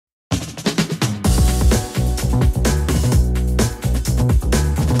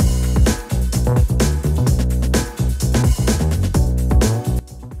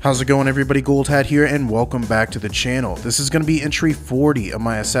How's it going, everybody? Goldhat here, and welcome back to the channel. This is going to be entry 40 of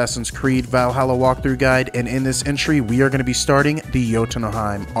my Assassin's Creed Valhalla walkthrough guide, and in this entry we are going to be starting the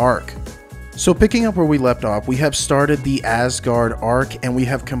Jotunheim Arc. So picking up where we left off, we have started the Asgard Arc and we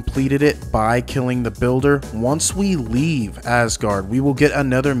have completed it by killing the builder. Once we leave Asgard, we will get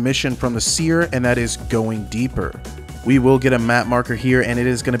another mission from the seer, and that is going deeper. We will get a map marker here, and it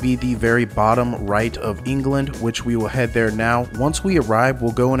is going to be the very bottom right of England, which we will head there now. Once we arrive,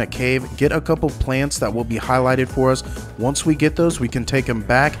 we'll go in a cave, get a couple plants that will be highlighted for us. Once we get those, we can take them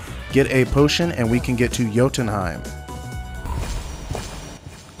back, get a potion, and we can get to Jotunheim.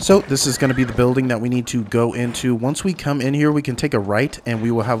 So this is going to be the building that we need to go into. Once we come in here, we can take a right, and we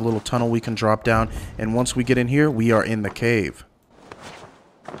will have a little tunnel we can drop down. And once we get in here, we are in the cave.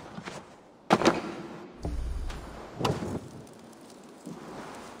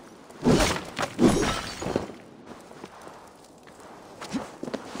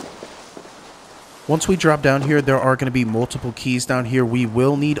 Once we drop down here, there are going to be multiple keys down here. We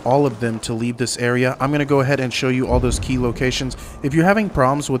will need all of them to leave this area. I'm going to go ahead and show you all those key locations. If you're having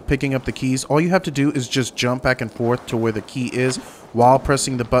problems with picking up the keys, all you have to do is just jump back and forth to where the key is while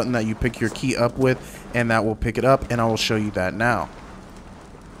pressing the button that you pick your key up with, and that will pick it up, and I will show you that now.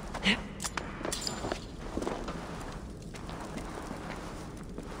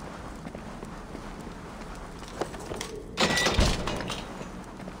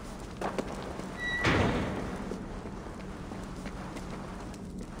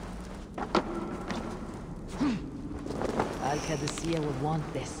 The seer would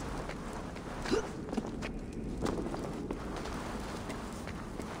want this.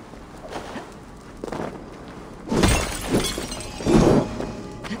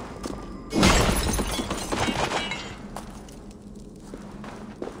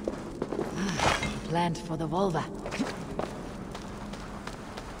 Plant for the vulva.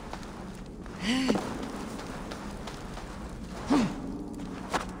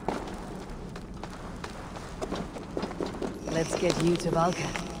 Let's get you to Valka.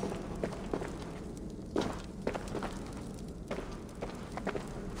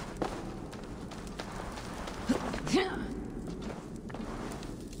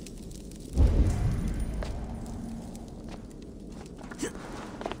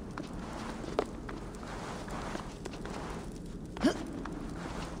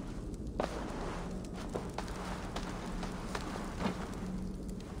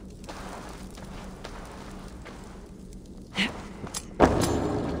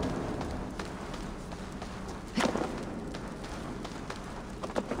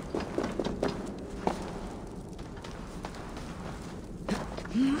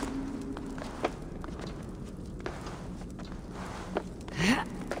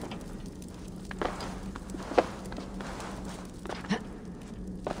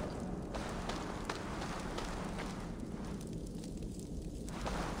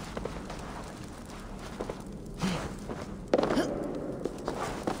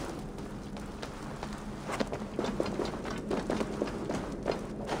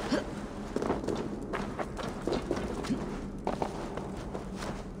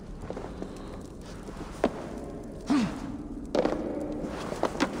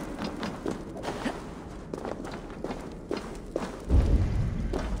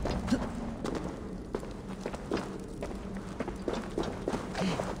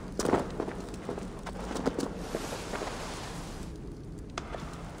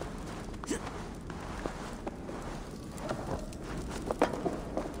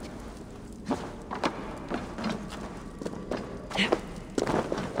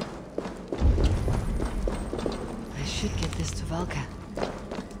 Valka.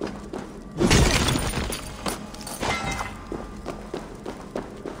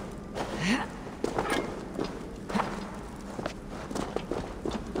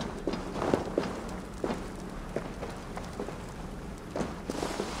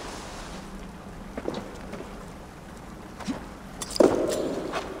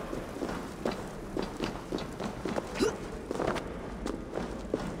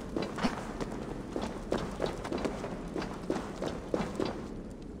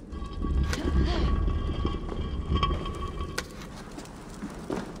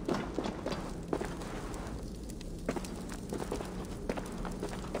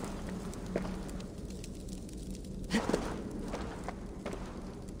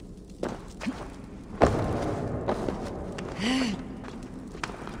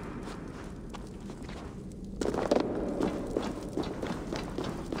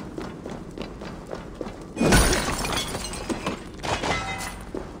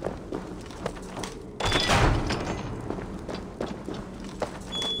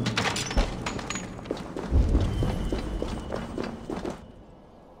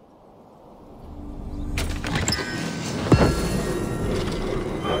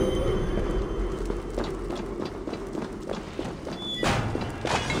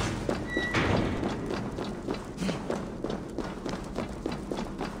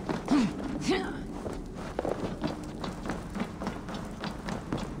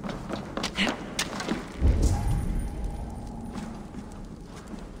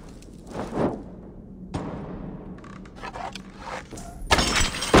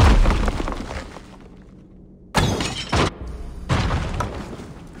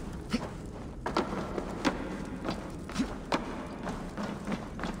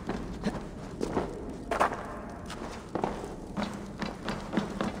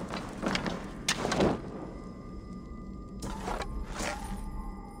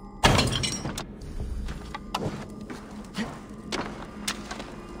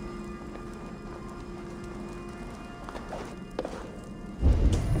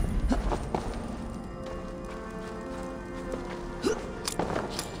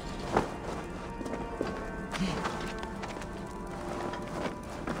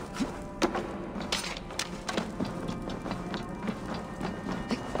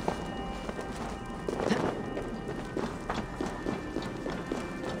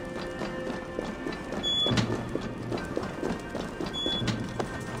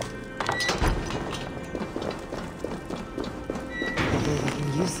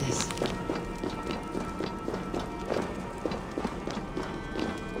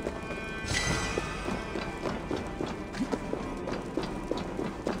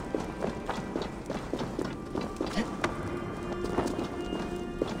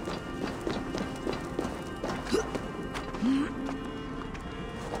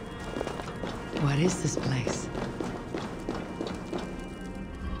 What is this place?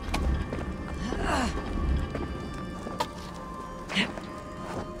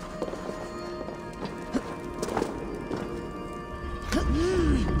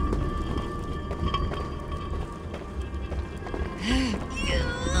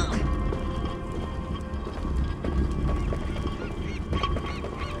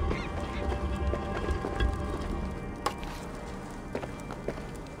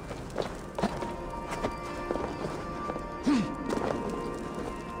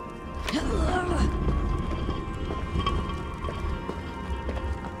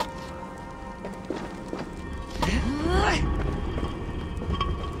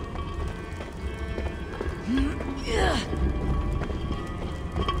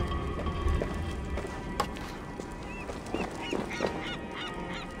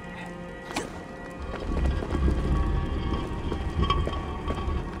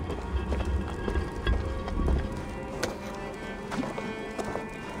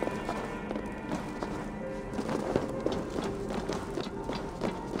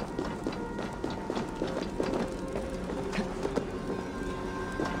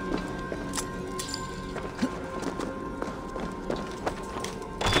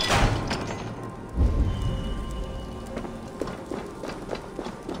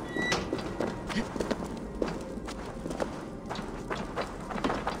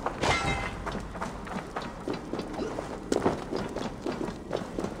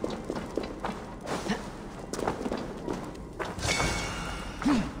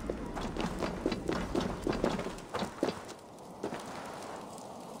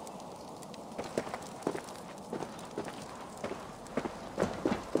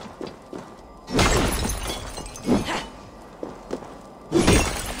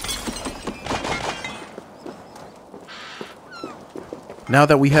 Now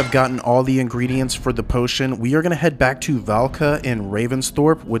that we have gotten all the ingredients for the potion, we are going to head back to Valka in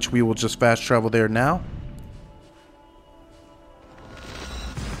Ravensthorpe, which we will just fast travel there now.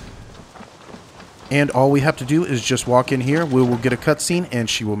 And all we have to do is just walk in here, we will get a cutscene, and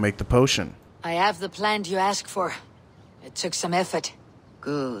she will make the potion. I have the plant you asked for. It took some effort.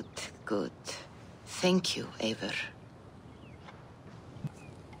 Good, good. Thank you, Eivor.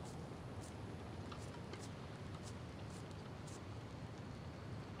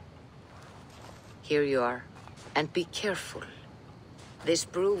 Here you are. And be careful. This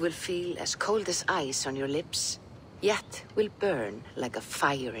brew will feel as cold as ice on your lips, yet will burn like a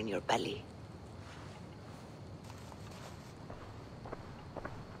fire in your belly.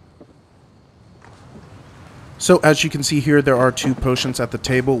 So as you can see here, there are two potions at the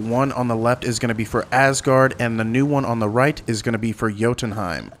table. One on the left is going to be for Asgard, and the new one on the right is going to be for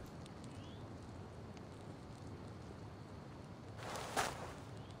Jotunheim.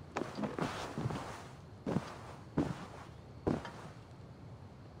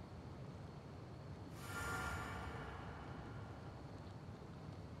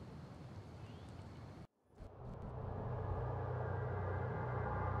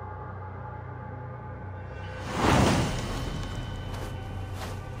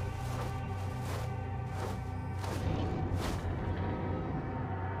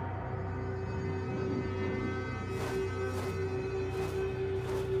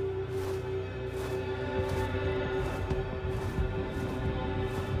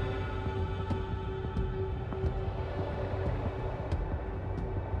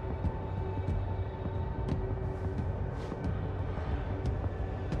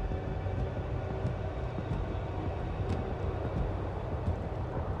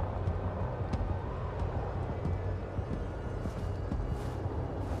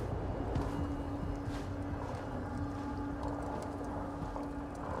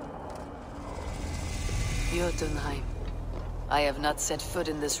 Jotunheim. I have not set foot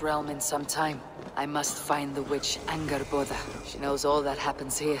in this realm in some time. I must find the witch Angerboda. She knows all that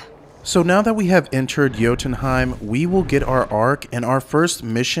happens here. So now that we have entered Jotunheim, we will get our arc, and our first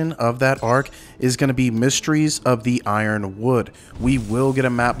mission of that arc is going to be Mysteries of the Iron Wood. We will get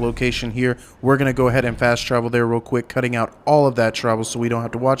a map location here. We're going to go ahead and fast travel there real quick, cutting out all of that travel so we don't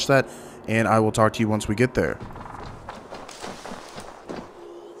have to watch that, and I will talk to you once we get there.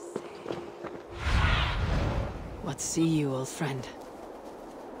 What see you, old friend?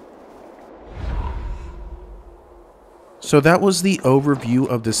 So that was the overview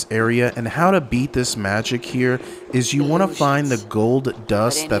of this area, and how to beat this magic here is you want to find the gold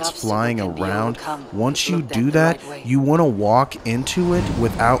dust that's flying around. Once you do that, you want to walk into it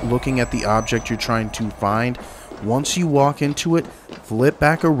without looking at the object you're trying to find. Once you walk into it, flip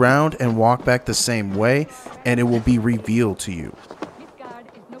back around and walk back the same way, and it will be revealed to you. Midgard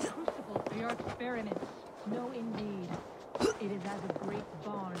is no crucible for your experiments. No, indeed. It is as a great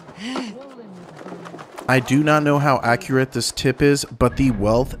barn, swollen with vermin. I do not know how accurate this tip is, but the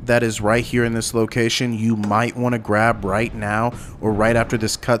wealth that is right here in this location, you might want to grab right now or right after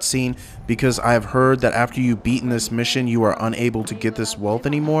this cutscene, because I have heard that after you've beaten this mission, you are unable to get this wealth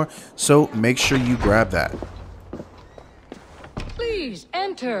anymore, so make sure you grab that. Please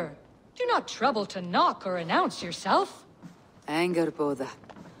enter. Do not trouble to knock or announce yourself. Angerboda,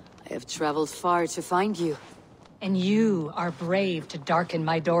 I have traveled far to find you. And you are brave to darken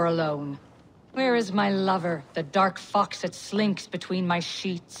my door alone. Where is my lover, the dark fox that slinks between my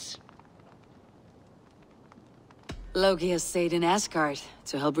sheets? Loki has stayed in Asgard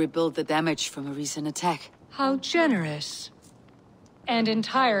to help rebuild the damage from a recent attack. How generous. And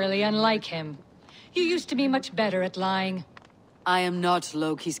entirely unlike him. You used to be much better at lying. I am not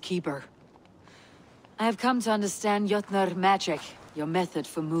Loki's keeper. I have come to understand Jotnar magic, your method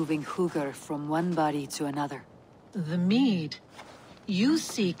for moving Hugr from one body to another. The mead. You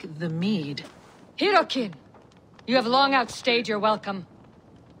seek the mead. Hirokin! You have long outstayed your welcome.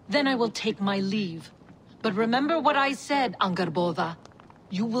 Then I will take my leave. But remember what I said, Angerboda.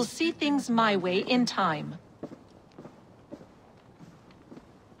 You will see things my way in time.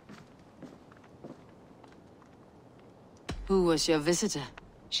 Who was your visitor?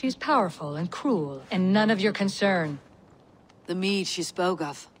 She's powerful and cruel, and none of your concern. The mead she spoke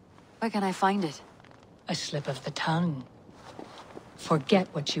of. Where can I find it? A slip of the tongue. Forget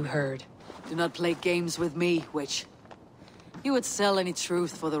what you heard. Do not play games with me, witch. You would sell any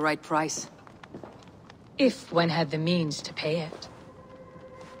truth for the right price. If one had the means to pay it.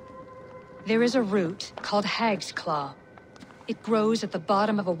 There is a root called Hag's Claw. It grows at the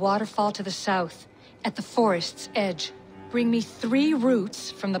bottom of a waterfall to the south, at the forest's edge. Bring me 3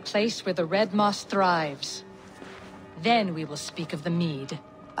 roots from the place where the red moss thrives. Then we will speak of the mead.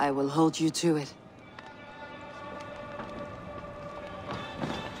 I will hold you to it.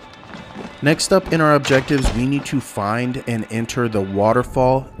 Next up in our objectives, we need to find and enter the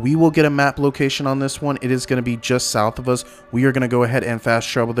waterfall. We will get a map location on this one. It is going to be just south of us. We are going to go ahead and fast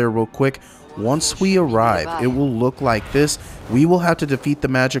travel there real quick. Once we arrive, it will look like this. We will have to defeat the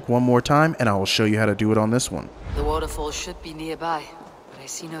magic one more time, and I will show you how to do it on this one. The waterfall should be nearby, but I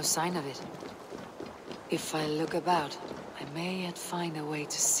see no sign of it. If I look about, I may yet find a way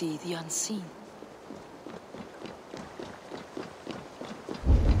to see the unseen.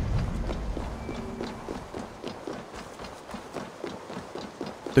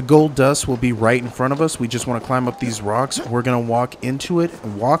 The gold dust will be right in front of us. We just want to climb up these rocks. We're going to walk into it,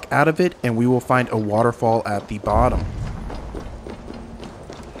 walk out of it, and we will find a waterfall at the bottom.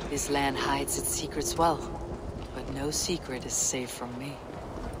 This land hides its secrets well, but no secret is safe from me.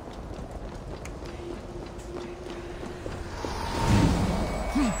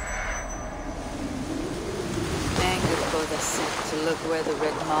 Angerboda said to look where the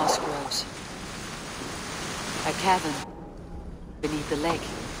red moss grows. A cavern beneath the lake.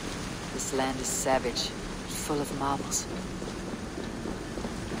 This land is savage, full of marvels.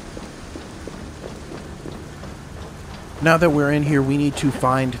 Now that we're in here, we need to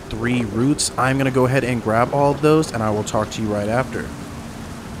find 3 roots. I'm going to go ahead and grab all of those, and I will talk to you right after.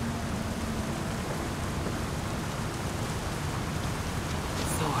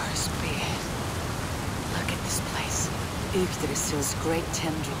 Thor's beard. Look at this place. Yggdrasil's great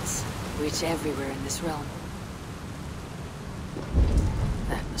tendrils reach everywhere in this realm.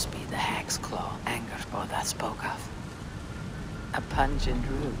 That must be the Hag's Claw Angerboda spoke of. A pungent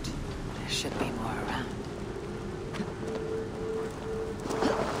root. There should be more around.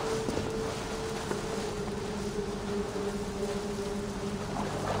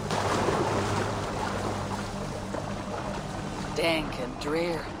 Dank and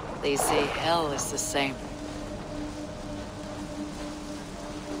drear. They say hell is the same.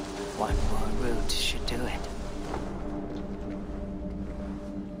 One more route should do it.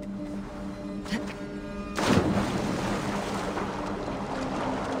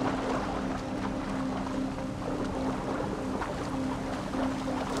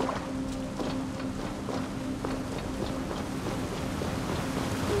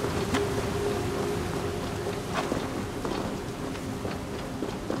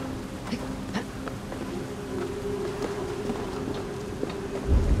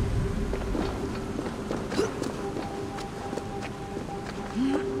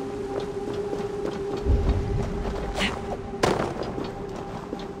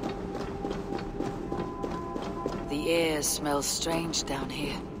 The air smells strange down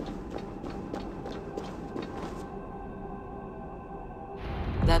here.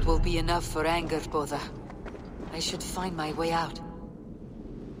 That will be enough for Angerboda. I should find my way out.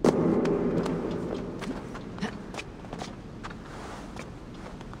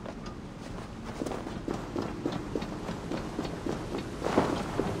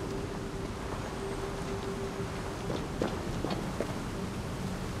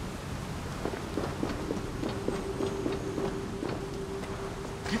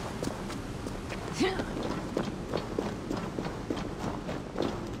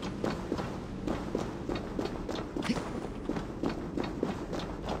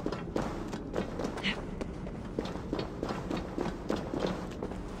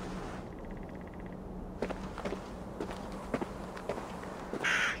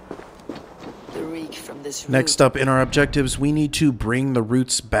 Next up in our objectives, we need to bring the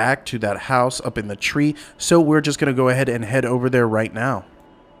roots back to that house up in the tree, so we're just going to go ahead and head over there right now.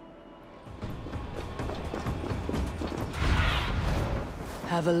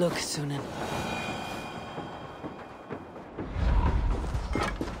 Have a look, Sunan.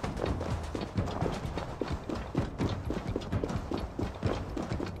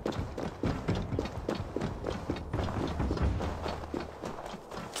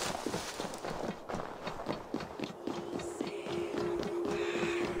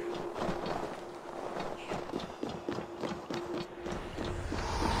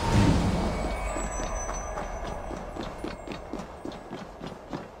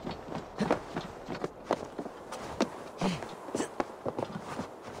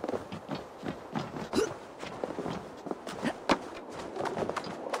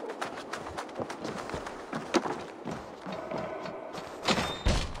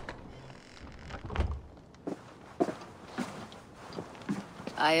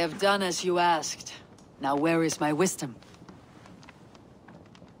 I have done as you asked. Now where is my wisdom?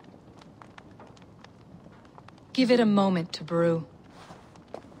 Give it a moment to brew.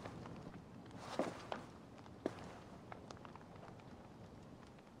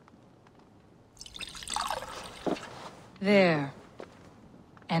 There.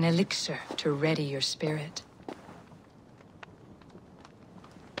 An elixir to ready your spirit.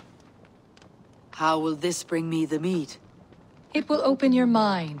 How will this bring me the meat? It will open your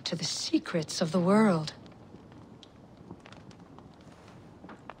mind to the secrets of the world.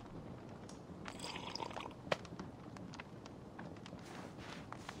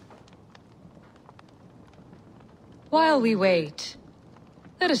 While we wait,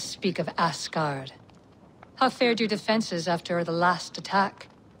 let us speak of Asgard. How fared your defenses after the last attack?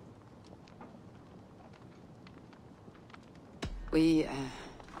 We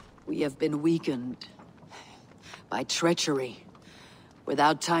have been weakened by treachery.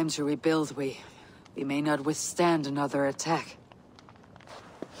 Without time to rebuild, we may not withstand another attack.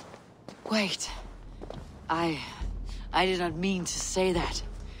 Wait. I did not mean to say that.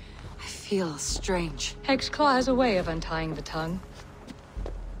 I feel strange. Hexclaw has a way of untying the tongue.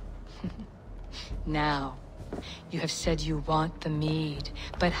 Now, you have said you want the mead,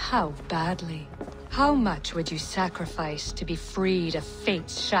 but how badly? How much would you sacrifice to be freed of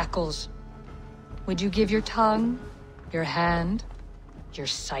fate's shackles? Would you give your tongue, your hand, your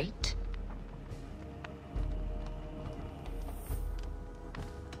sight?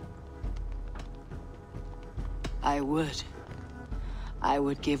 I would. I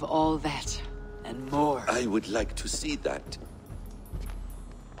would give all that, and more. I would like to see that.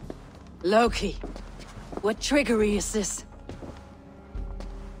 Loki, what trickery is this?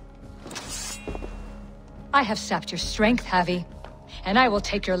 I have sapped your strength, Havi. And I will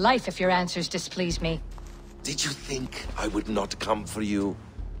take your life if your answers displease me. Did you think I would not come for you?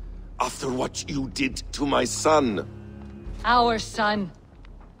 After what you did to my son? Our son.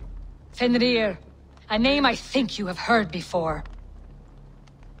 Fenrir. A name I think you have heard before.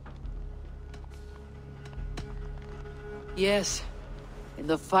 Yes. In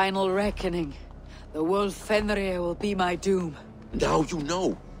the final reckoning, the wolf Fenrir will be my doom. Now you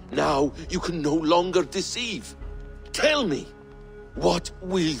know. Now you can no longer deceive. Tell me, what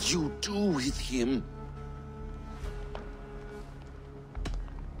will you do with him?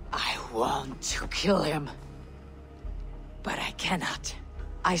 I want to kill him. But I cannot.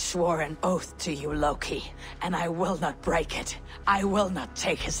 I swore an oath to you, Loki, and I will not break it. I will not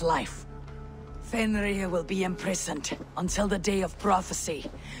take his life. Fenrir will be imprisoned until the day of prophecy,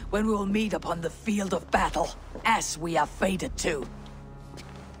 when we will meet upon the field of battle, as we are fated to.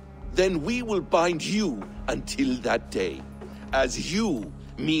 Then we will bind you until that day, as you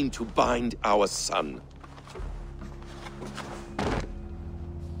mean to bind our son.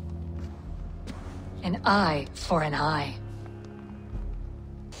 An eye for an eye.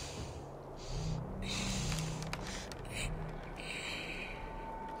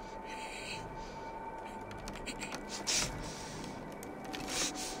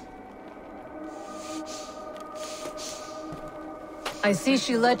 I see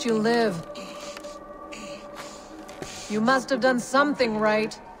she let you live. You must have done something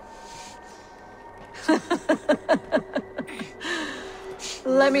right.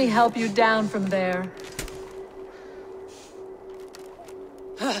 Let me help you down from there.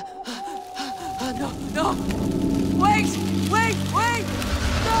 No! Wait! Wait! Wait!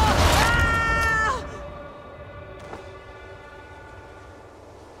 No! Ah!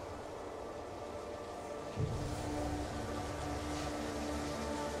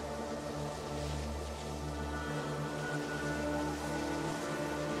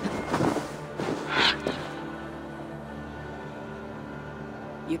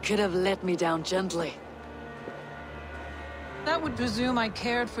 You could have let me down gently. That would presume I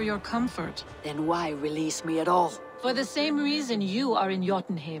cared for your comfort. Then why release me at all? For the same reason you are in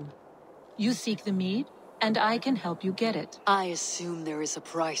Jotunheim. You seek the mead, and I can help you get it. I assume there is a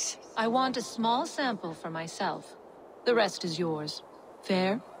price. I want a small sample for myself. The rest is yours.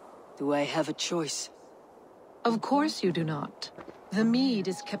 Fair? Do I have a choice? Of course you do not. The mead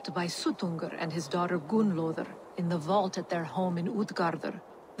is kept by Suttungr and his daughter Gunnlóðr in the vault at their home in Utgardr.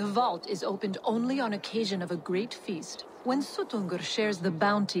 The vault is opened only on occasion of a great feast, when Suttungr shares the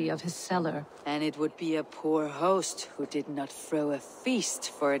bounty of his cellar. And it would be a poor host who did not throw a feast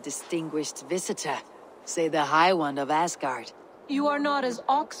for a distinguished visitor. Say the High One of Asgard. You are not as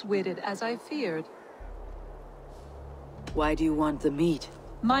ox-witted as I feared. Why do you want the meat?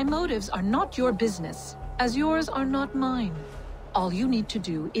 My motives are not your business, as yours are not mine. All you need to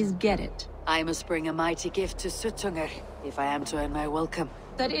do is get it. I must bring a mighty gift to Suttungr, if I am to earn my welcome.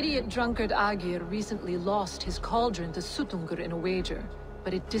 That idiot drunkard Agir recently lost his cauldron to Suttungr in a wager,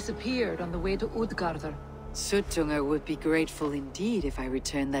 but it disappeared on the way to Utgardr. Suttungr would be grateful indeed if I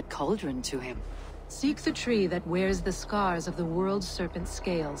returned that cauldron to him. Seek the tree that wears the scars of the world's serpent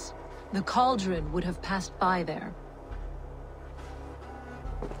scales. The cauldron would have passed by there.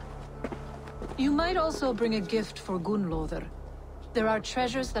 You might also bring a gift for Gunnlóðr. There are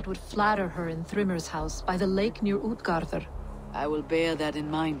treasures that would flatter her in Thrimmer's house by the lake near Utgardr. I will bear that in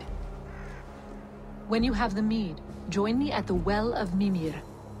mind. When you have the mead, join me at the Well of Mimir.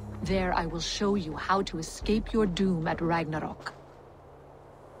 There I will show you how to escape your doom at Ragnarok.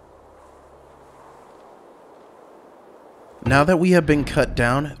 Now that we have been cut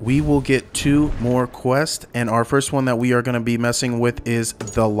down, we will get 2 more quests, and our first one that we are going to be messing with is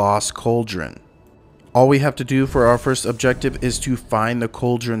the Lost Cauldron. All we have to do for our first objective is to find the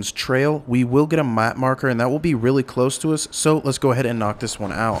cauldron's trail. We will get a map marker, and that will be really close to us, so let's go ahead and knock this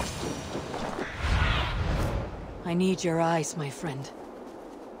one out. I need your eyes, my friend.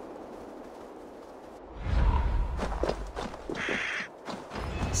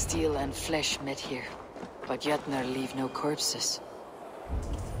 Steel and flesh met here, but Jötnar leave no corpses.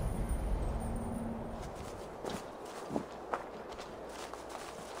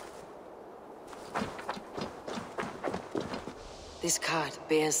 This card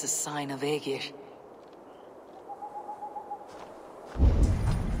bears the sign of Aegir.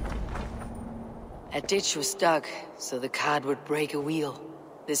 A ditch was dug, so the card would break a wheel.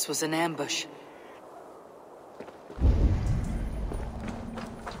 This was an ambush.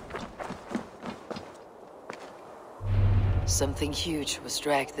 Something huge was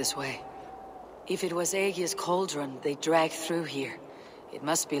dragged this way. If it was Aegir's cauldron they dragged through here, it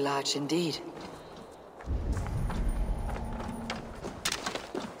must be large indeed.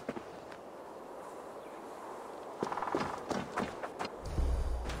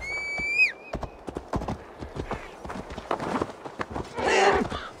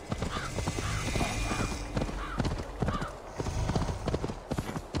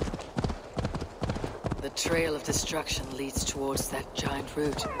 The trail of destruction leads towards that giant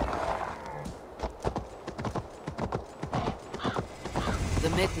root. The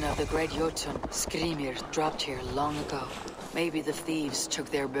Smitten of the great Jotun, Skrimir dropped here long ago. Maybe the thieves took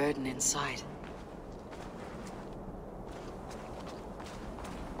their burden inside.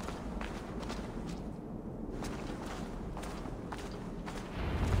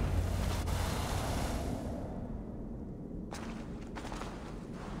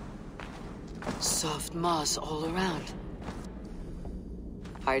 Soft moss all around.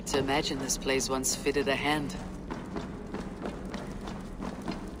 Hard to imagine this place once fitted a hand.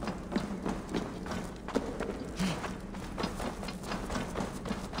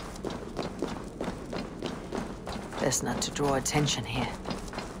 Best not to draw attention here.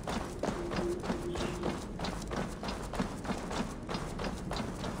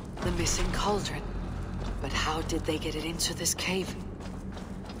 The missing cauldron. But how did they get it into this cave?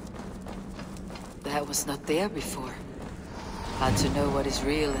 That was not there before. Hard to know what is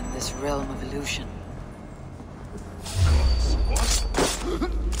real in this realm of illusion.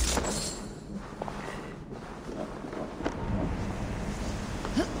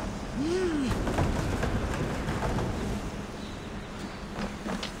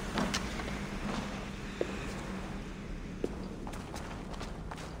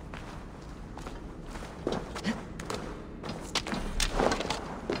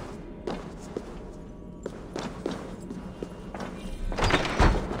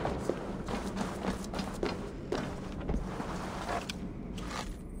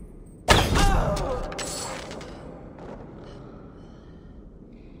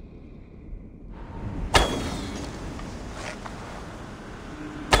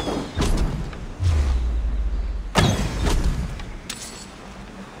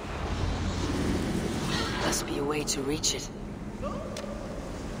 Way to reach it.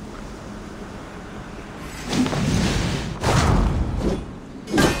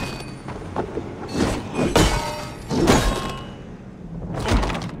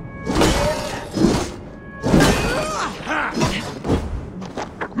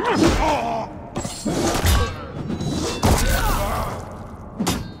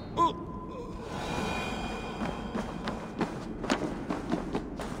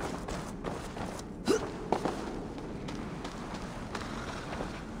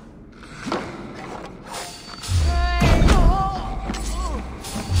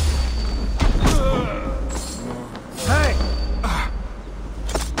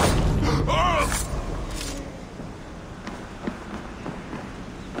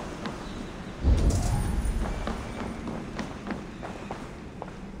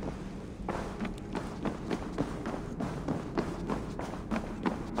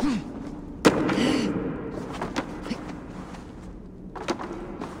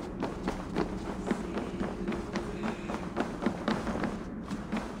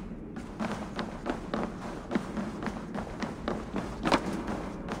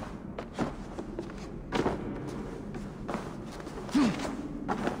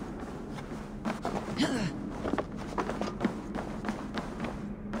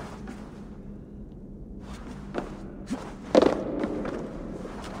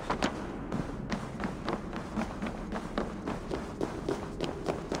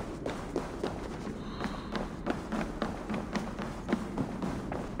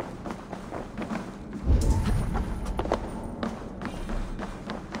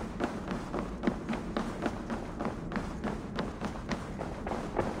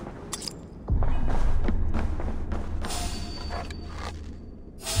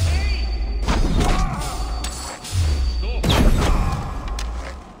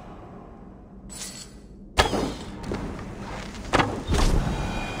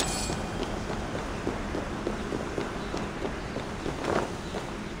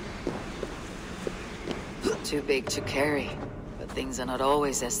 Too big to carry, but things are not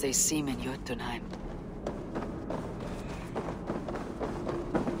always as they seem in Jotunheim.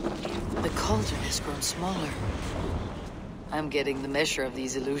 The cauldron has grown smaller. I'm getting the measure of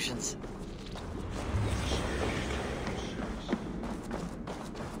these illusions.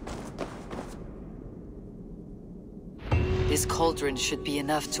 This cauldron should be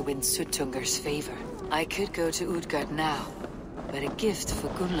enough to win Sutungar's favor. I could go to Utgard now, but a gift for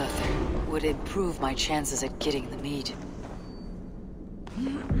Gunnlother would improve my chances at getting the mead.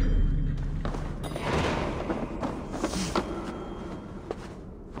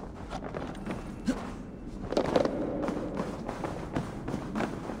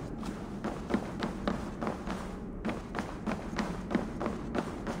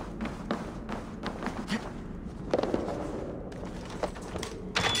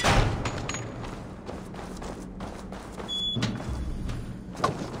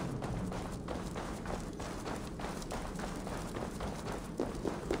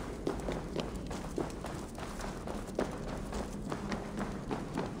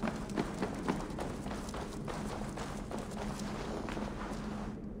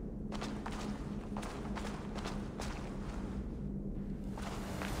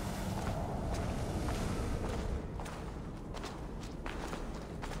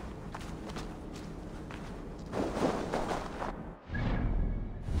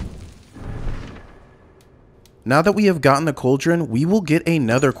 Now that we have gotten the cauldron, we will get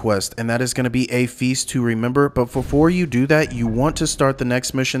another quest, and that is going to be a feast to remember. But before you do that, you want to start the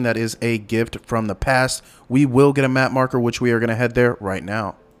next mission, that is a gift from the past. We will get a map marker, which we are going to head there right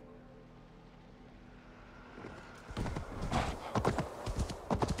now.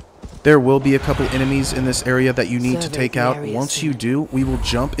 There will be a couple enemies in this area that you need to take out. Once you do, we will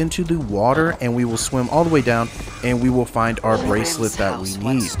jump into the water and we will swim all the way down, and we will find our bracelet that we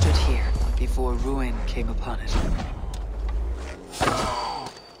need. Stood here before ruin came upon it.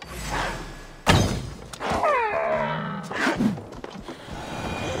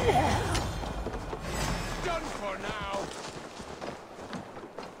 Done for now.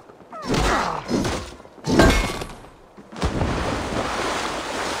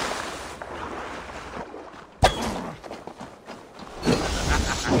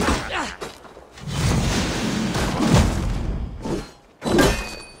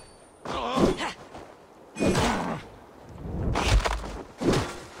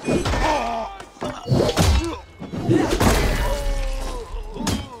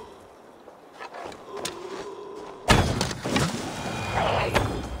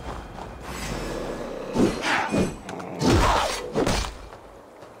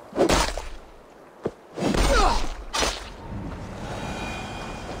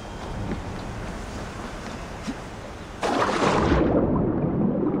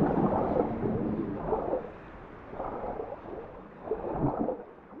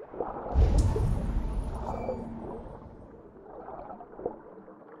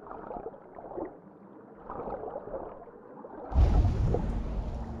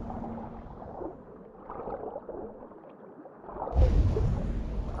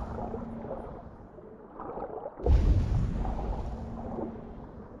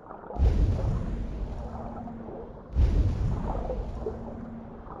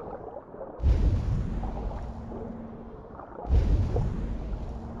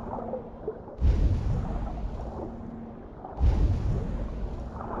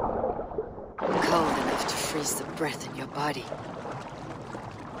 Freeze the breath in your body.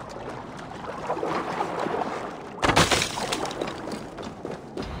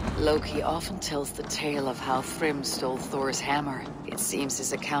 Loki often tells the tale of how Thrym stole Thor's hammer. It seems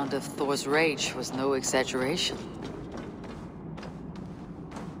his account of Thor's rage was no exaggeration.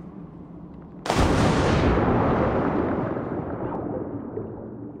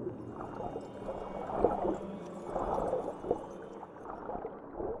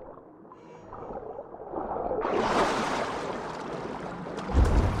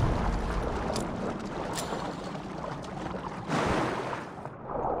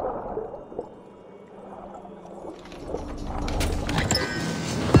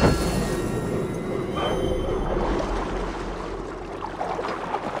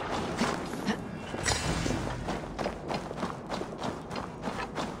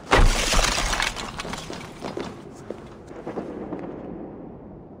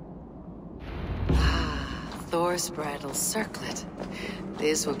 Thor's bridal circlet.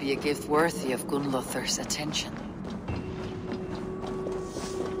 This would be a gift worthy of Gunnlother's attention.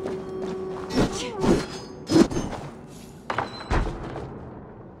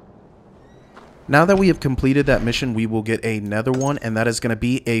 Now that we have completed that mission, we will get another one, and that is going to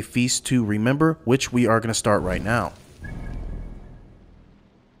be a feast to remember, which we are going to start right now.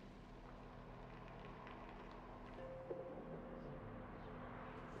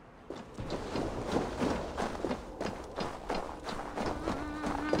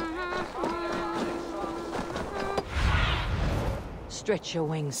 Stretch your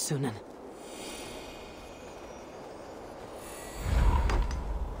wings, Sunan.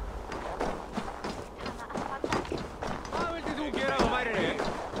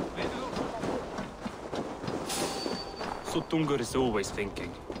 Sutungur is always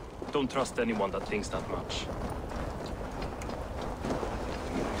thinking. Don't trust anyone that thinks that much.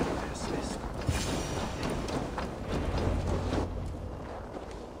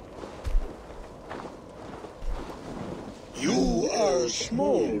 You are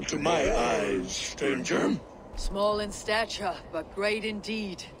small to my eyes, stranger. Small in stature, but great in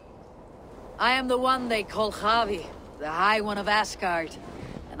deed. I am the one they call Javi, the High One of Asgard,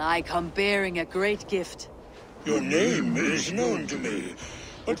 and I come bearing a great gift. Your name is known to me,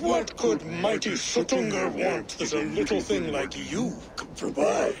 but what could mighty Sutungur want that a little thing like you could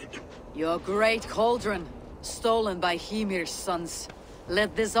provide? Your great cauldron, stolen by Hymir's sons.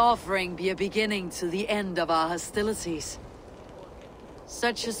 Let this offering be a beginning to the end of our hostilities.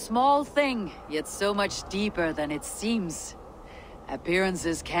 Such a small thing, yet so much deeper than it seems.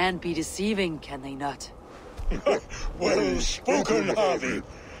 Appearances can be deceiving, can they not? Well spoken, Harvey.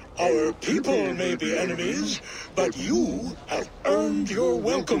 Our people may be enemies, but you have earned your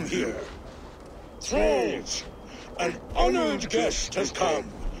welcome here. Thralls, an honored guest has come.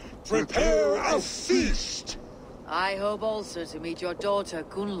 Prepare a feast! I hope also to meet your daughter,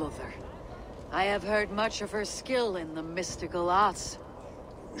 Gunnlother. I have heard much of her skill in the mystical arts.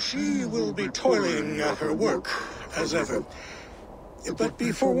 She will be toiling at her work, as ever. But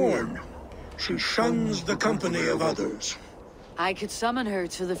be forewarned, she shuns the company of others. I could summon her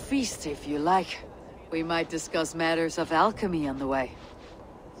to the feast if you like. We might discuss matters of alchemy on the way.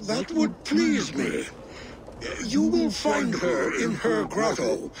 That would please me. You will find her in her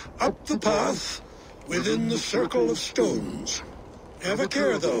grotto, up the path, within the circle of stones. Have a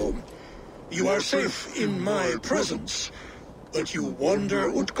care, though. You are safe in my presence, but you wander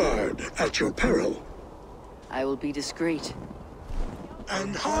Utgard at your peril. I will be discreet.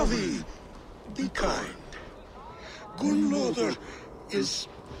 And Havi, be kind. Gunnlother is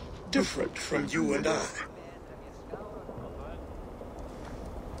different from you and I.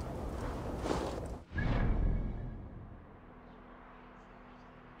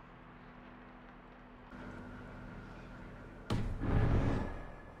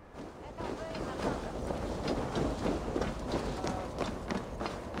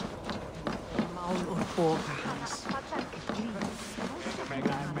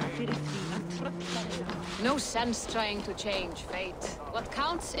 No sense trying to change fate. What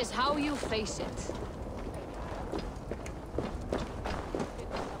counts is how you face it.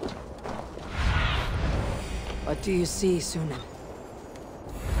 What do you see, Sunan?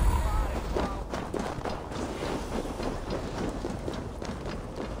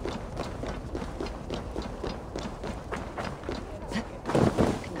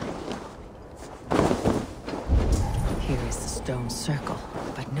 Here is the stone circle,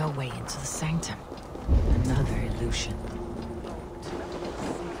 but no way into the sanctum. Another illusion.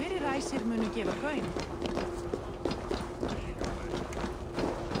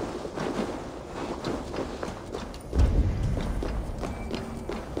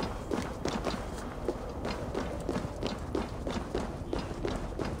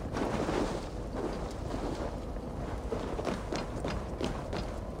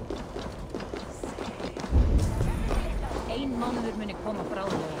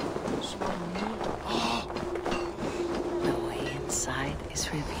 The way inside is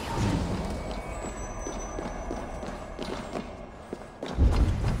revealed.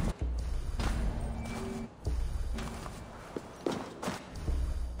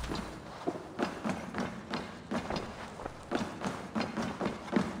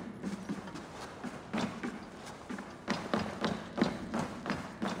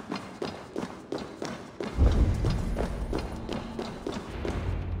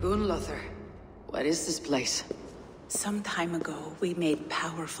 Gunnlother, what is this place? Some time ago, we made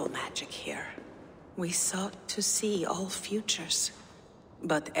powerful magic here. We sought to see all futures.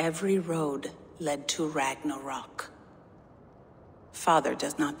 But every road led to Ragnarok. Father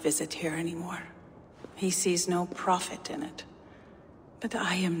does not visit here anymore. He sees no profit in it. But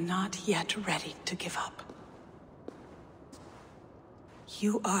I am not yet ready to give up.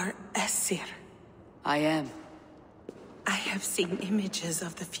 You are Esir. I am. I have seen images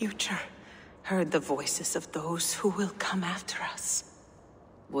of the future. Heard the voices of those who will come after us.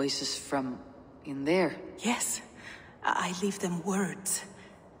 Voices from in there? Yes. I leave them words.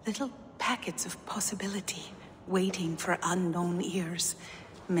 Little packets of possibility, waiting for unknown ears,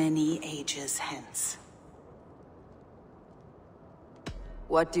 many ages hence.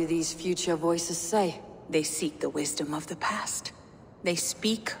 What do these future voices say? They seek the wisdom of the past. They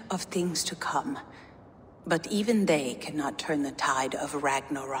speak of things to come. But even they cannot turn the tide of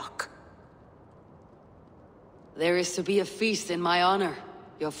Ragnarok. There is to be a feast in my honor.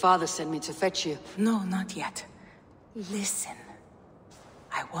 Your father sent me to fetch you. No, not yet. Listen.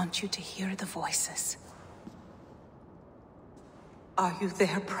 I want you to hear the voices. Are you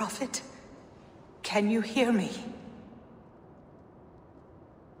there, Prophet? Can you hear me?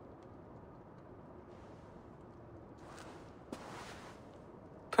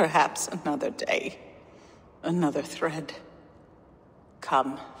 Perhaps another day. Another thread.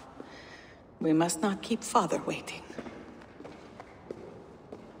 Come. We must not keep Father waiting.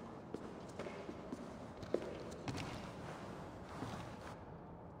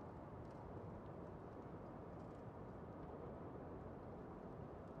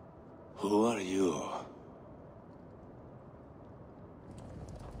 Who are you?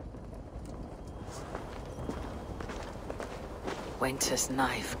 Winter's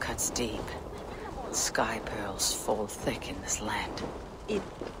knife cuts deep. Sky pearls fall thick in this land.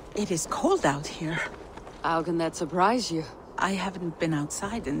 It is cold out here. How can that surprise you? I haven't been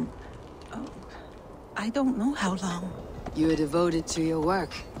outside in... oh, I don't know how long. You're devoted to your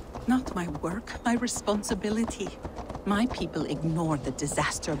work. Not my work, my responsibility. My people ignored the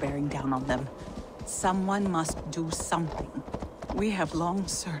disaster bearing down on them. Someone must do something. We have long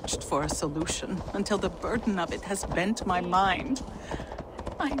searched for a solution until the burden of it has bent my mind.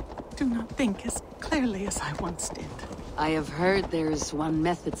 I do not think as clearly as I once did. I have heard there's one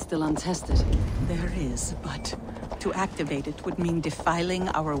method still untested. There is, but to activate it would mean defiling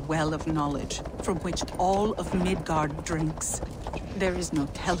our well of knowledge, from which all of Midgard drinks. There is no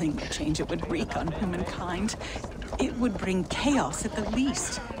telling the change it would wreak on humankind. It would bring chaos at the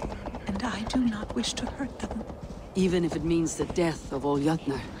least, and I do not wish to hurt them. Even if it means the death of all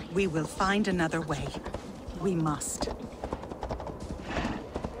Jotnar. We will find another way. We must.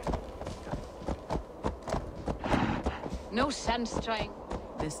 No sense trying.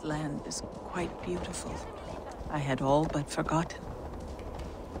 This land is quite beautiful. I had all but forgotten.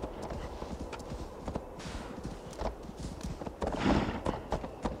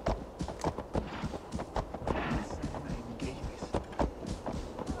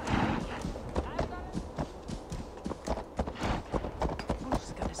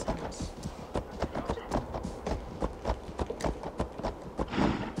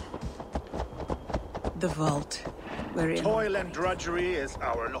 The vault. We're in. Toil and drudgery is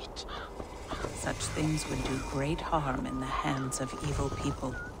our lot. Such things would do great harm in the hands of evil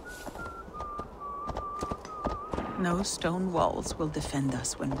people. No stone walls will defend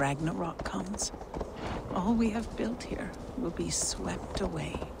us when Ragnarok comes. All we have built here will be swept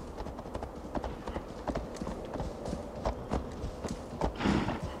away.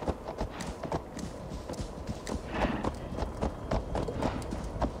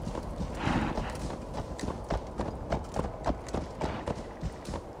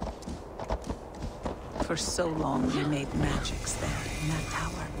 For so long, we made magics there in that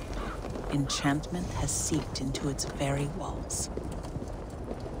tower. Enchantment has seeped into its very walls.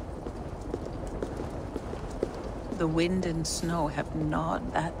 The wind and snow have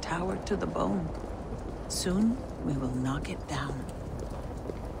gnawed that tower to the bone. Soon, we will knock it down.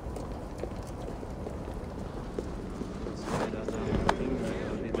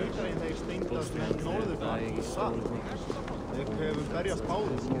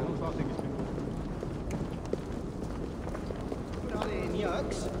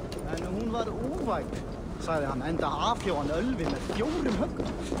 En hún var óvæg, sagði hann, enda afhjá hann ölvi með 4 höggum.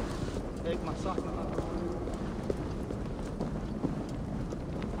 Eggman saknar hann.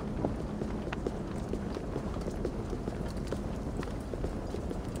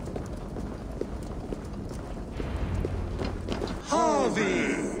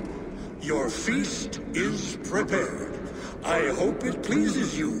 Harvey! Your feast is prepared. I hope it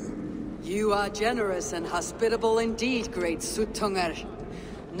pleases you. You are generous and hospitable indeed, great Suttungr.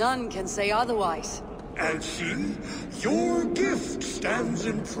 None can say otherwise. And see, your gift stands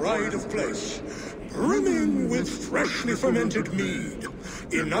in pride of place, brimming with freshly fermented mead.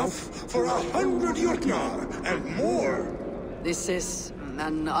 Enough for 100 Jotnar and more. This is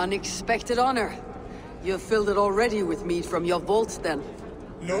an unexpected honor. You've filled it already with mead from your vault, then?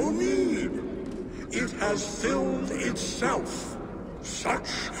 No need. It has filled itself. Such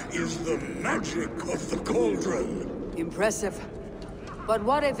is the magic of the cauldron. Impressive. But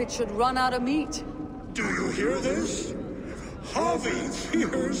what if it should run out of meat? Do you hear this? Harvey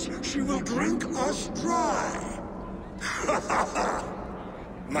fears she will drink us dry.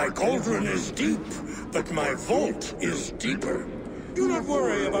 My cauldron is deep, but my vault is deeper. Do not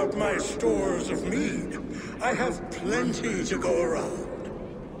worry about my stores of mead. I have plenty to go around.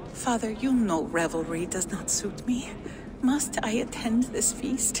 Father, you know revelry does not suit me. Must I attend this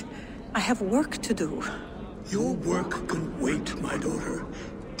feast? I have work to do. Your work can wait, my daughter.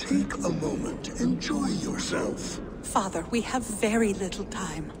 Take a moment. Enjoy yourself. Father, we have very little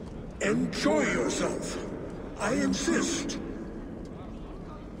time. Enjoy yourself. I insist.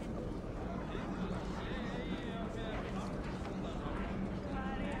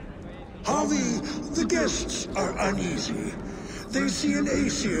 Harvey, the guests are uneasy. They see an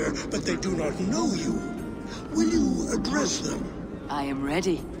Aesir, but they do not know you. Will you address them? I am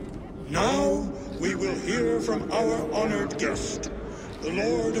ready. Now, we will hear from our honored guest. The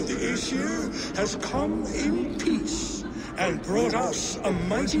Lord of the Aesir has come in peace and brought us a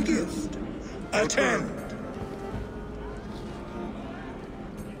mighty gift. Attend.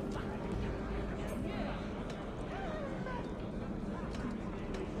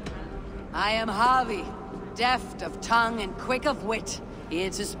 I am Harvey, deft of tongue and quick of wit, here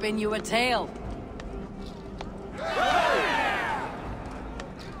to spin you a tale.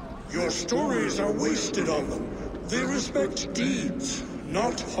 Your stories are wasted on them. They respect deeds,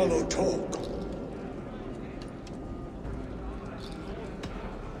 not hollow talk.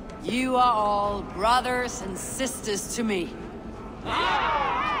 You are all brothers and sisters to me.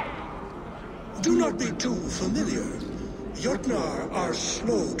 Do not be too familiar. Jotnar are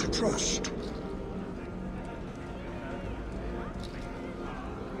slow to trust.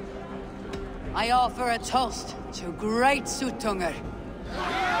 I offer a toast to great Suttungr.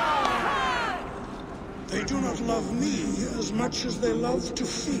 They do not love me as much as they love to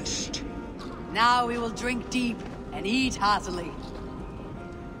feast. Now we will drink deep and eat heartily.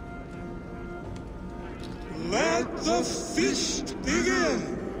 Let the feast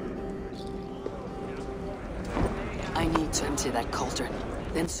begin! I need to empty that cauldron.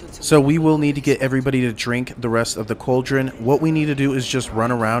 Then so we will need to get everybody to drink the rest of the cauldron. What we need to do is just run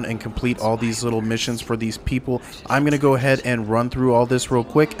around and complete all these little missions for these people. I'm going to go ahead and run through all this real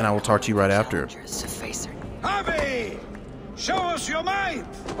quick, and I will talk to you right after. Harvey! Show us your might!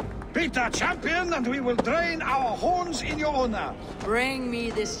 Beat our champion and we will drain our horns in your honor. Bring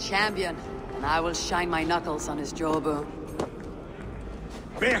me this champion, and I will shine my knuckles on his jawbone.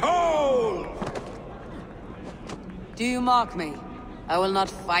 Behold! Do you mock me? I will not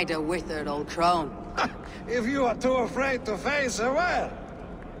fight a withered old crone. If you are too afraid to face her, well,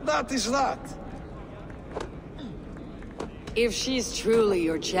 that is that. If she's truly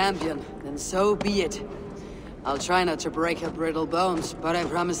your champion, then so be it. I'll try not to break her brittle bones, but I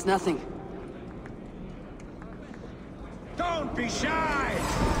promise nothing. Don't be shy!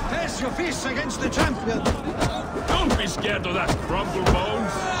 Test your fists against the champion! Don't be scared of that crumble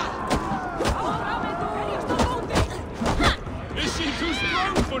bones! Is she too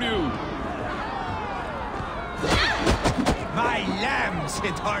strong for you? My lambs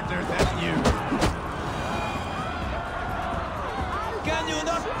hit harder than you! Can you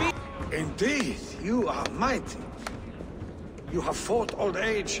not be? Indeed, you are mighty. You have fought old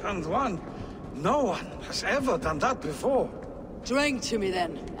age and won. No one has ever done that before. Drink to me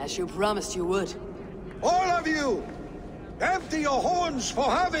then, as you promised you would. All of you! Empty your horns for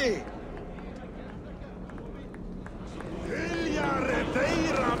Harvey!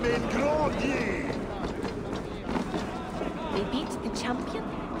 They beat the champion?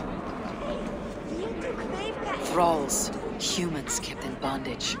 Thralls, humans kept in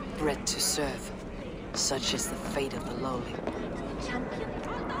bondage, bred to serve. Such is the fate of the lowly. Champion?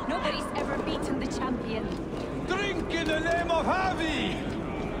 Nobody's ever beaten the champion. Drink in the name of Harvey!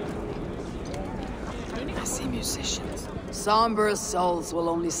 I see musicians. Somber souls will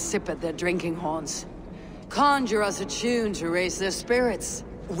only sip at their drinking horns. Conjure us a tune to raise their spirits.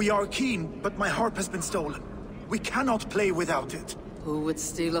 We are keen, but my harp has been stolen. We cannot play without it. Who would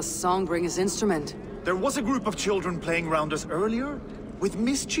steal a songbringer's instrument? There was a group of children playing around us earlier, with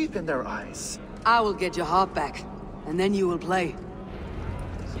mischief in their eyes. I will get your harp back, and then you will play.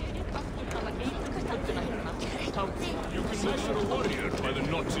 You can measure a warrior by the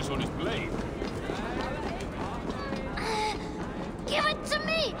notches on his blade. Give it to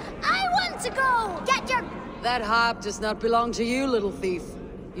me! I want to go! Get your... That harp does not belong to you, little thief.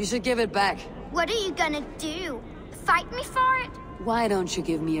 You should give it back. What are you gonna do? Fight me for it? Why don't you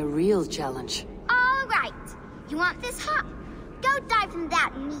give me a real challenge? All right. You want this harp? Go dive from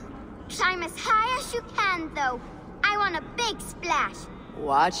that meat. Climb as high as you can, though. I want a big splash.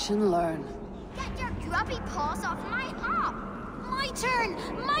 Watch and learn. Get your grubby paws off my harp. My turn!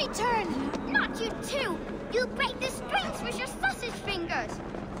 My turn! Not you too! You'll break the strings with your sausage fingers.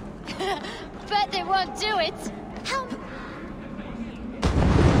 Bet they won't do it. Help!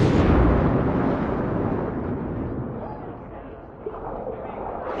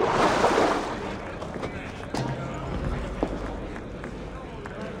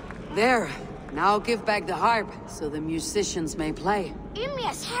 There. Now give back the harp, so the musicians may play.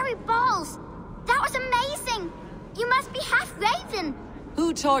 Ymria's hairy balls! That was amazing! You must be half raven!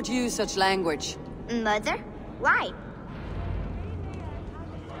 Who taught you such language? Mother? Why?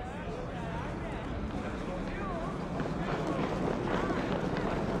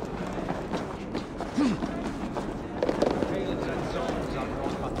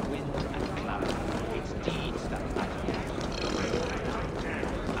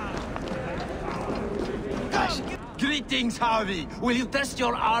 Greetings, Harvey. Will you test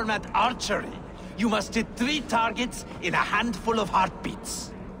your arm at archery? You must hit 3 targets in a handful of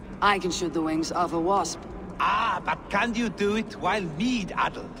heartbeats. I can shoot the wings of a wasp. Ah, but can you do it while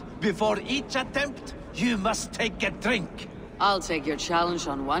mead-addled? Before each attempt, you must take a drink. I'll take your challenge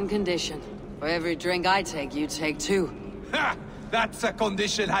on one condition. For every drink I take, you take 2. Ha! That's a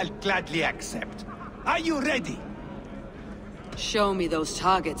condition I'll gladly accept. Are you ready? Show me those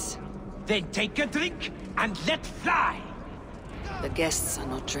targets. Then take a drink and let fly! The guests are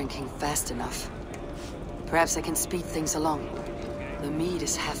not drinking fast enough. Perhaps I can speed things along. The mead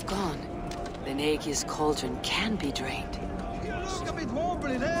is half gone. Then Aegir's cauldron can be drained. You look a bit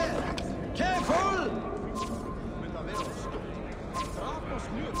wobbly there! Careful!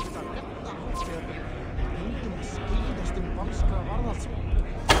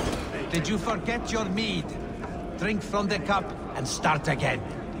 Did you forget your mead? Drink from the cup and start again.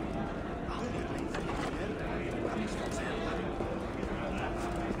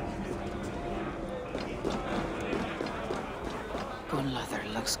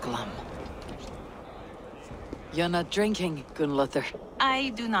 Gunnlothur looks glum. You're not drinking, Gunnlothur. I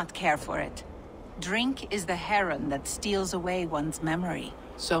do not care for it. Drink is the heron that steals away one's memory.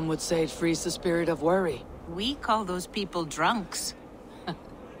 Some would say it frees the spirit of worry. We call those people drunks.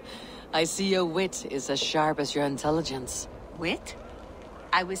 I see your wit is as sharp as your intelligence. Wit?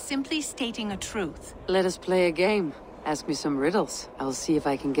 I was simply stating a truth. Let us play a game. Ask me some riddles. I'll see if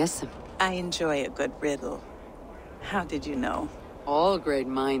I can guess them. I enjoy a good riddle. How did you know? All great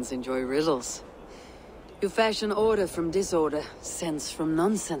minds enjoy riddles. You fashion order from disorder, sense from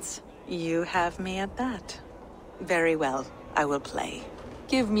nonsense. You have me at that. Very well, I will play.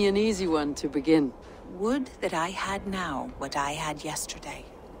 Give me an easy one to begin. Would that I had now what I had yesterday.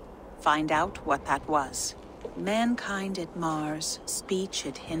 Find out what that was. Mankind it mars, speech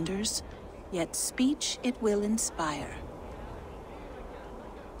it hinders, yet speech it will inspire.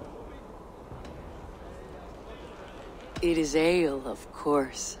 It is ale, of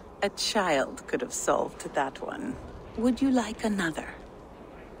course. A child could have solved that one. Would you like another?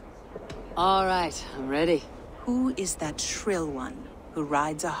 All right, I'm ready. Who is that shrill one who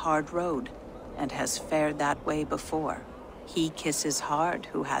rides a hard road and has fared that way before? He kisses hard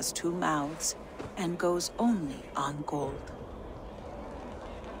who has 2 mouths and goes only on gold.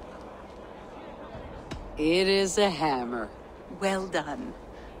 It is a hammer. Well done.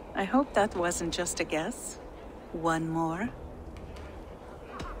 I hope that wasn't just a guess. One more.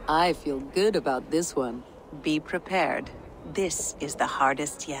 I feel good about this one. Be prepared. This is the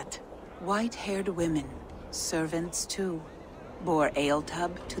hardest yet. White-haired women, servants too, bore ale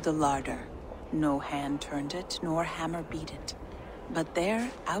tub to the larder. No hand turned it, nor hammer beat it. But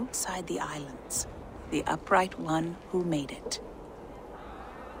there, outside the islands, the upright one who made it.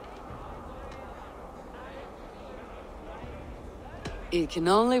 It can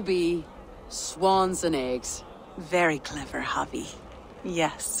only be swans and eggs. Very clever, Javi.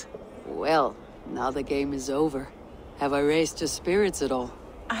 Yes. Well, now the game is over. Have I raised your spirits at all?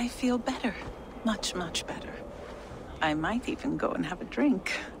 I feel better. Much, much better. I might even go and have a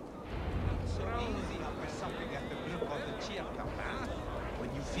drink. When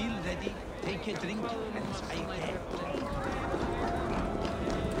you feel ready, take a drink and try again.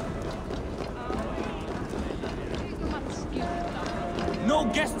 No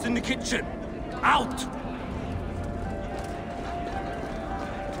guests in the kitchen! Out!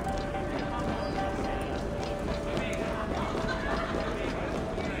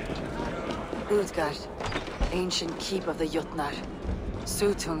 Utgard, ancient keep of the Jotunheim.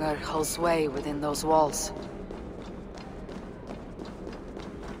 Jotunheim holds sway within those walls.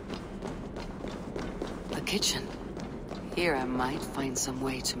 The kitchen. Here I might find some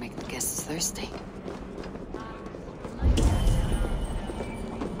way to make the guests thirsty.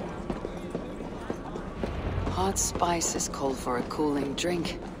 Hot spices call for a cooling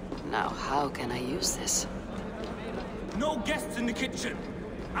drink. Now how can I use this? No guests in the kitchen!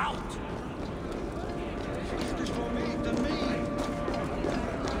 Out!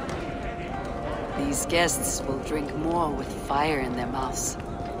 These guests will drink more with fire in their mouths. Is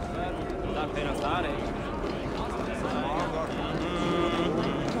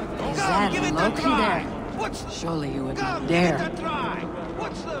that Loki there? Surely you would not dare.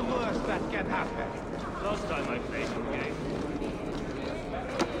 What's the worst that can happen? Last time I played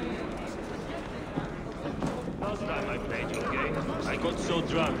your game. I got so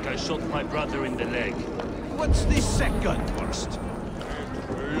drunk I shot my brother in the leg. What's the second worst?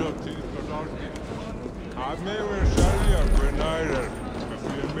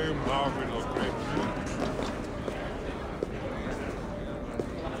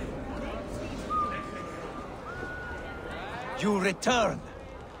 You return.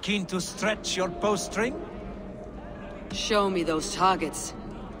 Keen to stretch your bowstring? Show me those targets.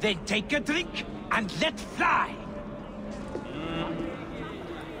 Then take a drink and let fly!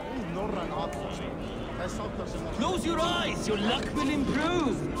 Close your eyes, your luck will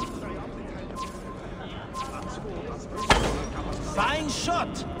improve! Fine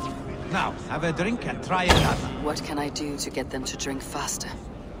shot! Now, have a drink and try another. What can I do to get them to drink faster?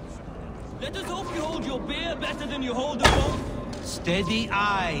 Let us hope you hold your beer better than you hold the boat. Steady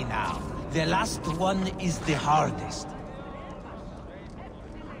eye now. The last one is the hardest.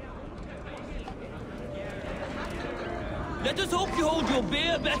 Let us hope you hold your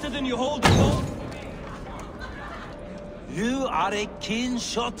beer better than you hold the boat. You are a keen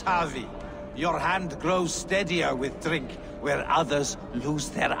shot, Harvey. Your hand grows steadier with drink, where others lose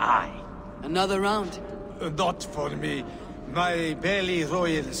their eye. Another round? Not for me. My belly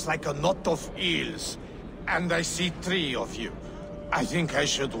roils like a knot of eels. And I see 3 of you. I think I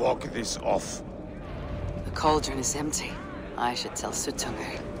should walk this off. The cauldron is empty. I should tell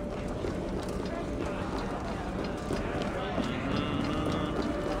Suttungr.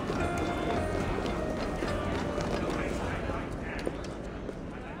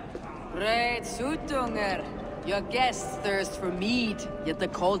 Great Suttungr! Your guests thirst for mead, yet the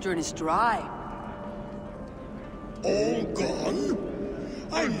cauldron is dry. All gone?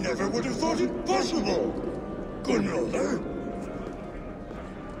 I never would have thought it possible. Gunloder?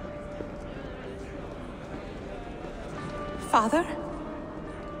 Father?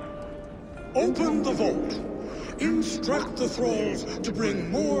 Open the vault. Instruct the thralls to bring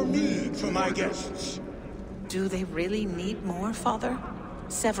more mead for my guests. Do they really need more, Father?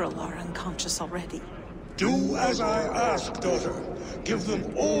 Several are unconscious already. Do as I ask, daughter. Give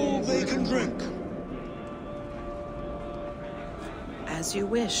them all they can drink. As you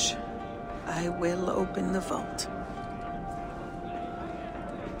wish. I will open the vault.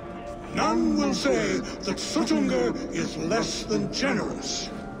 None will say that Suttungr is less than generous.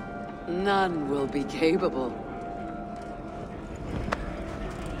 None will be capable.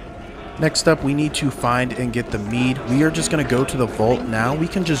 Next up, we need to find and get the mead. We are just going to go to the vault now. We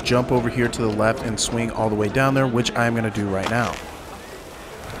can just jump over here to the left and swing all the way down there, which I'm going to do right now.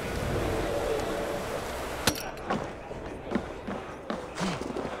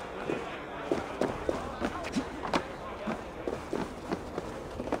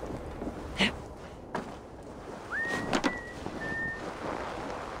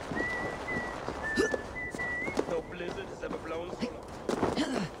 No blizzard has ever blown so long.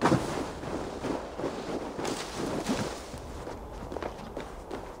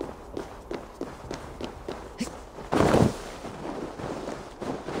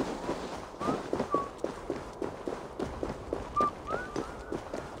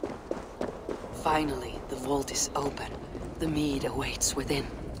 Finally, the vault is open. The mead awaits within.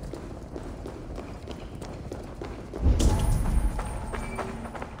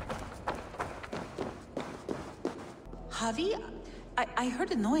 Javi, I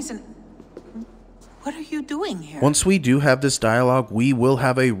heard a noise and... What are you doing here? Once we do have this dialogue, we will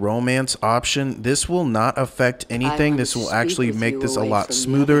have a romance option. This will not affect anything. This will actually make this a lot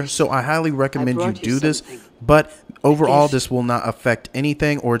smoother. So I highly recommend you do this. But overall, this will not affect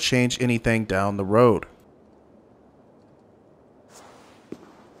anything or change anything down the road.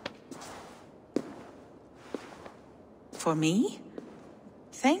 For me?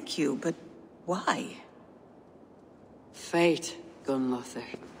 Thank you, but why? Fate, Gunlothar.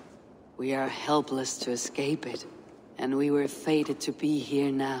 We are helpless to escape it, and we were fated to be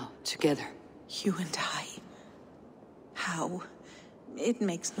here now, together. You and I? How? It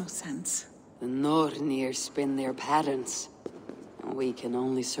makes no sense. The Nornir spin their patterns, and we can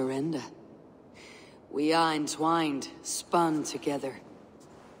only surrender. We are entwined, spun together.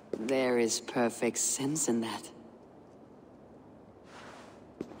 There is perfect sense in that.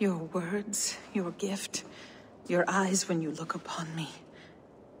 Your words, your gift, your eyes when you look upon me.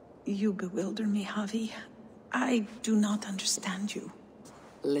 You bewilder me, Javi. I do not understand you.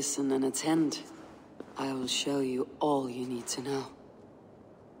 Listen and attend. I will show you all you need to know.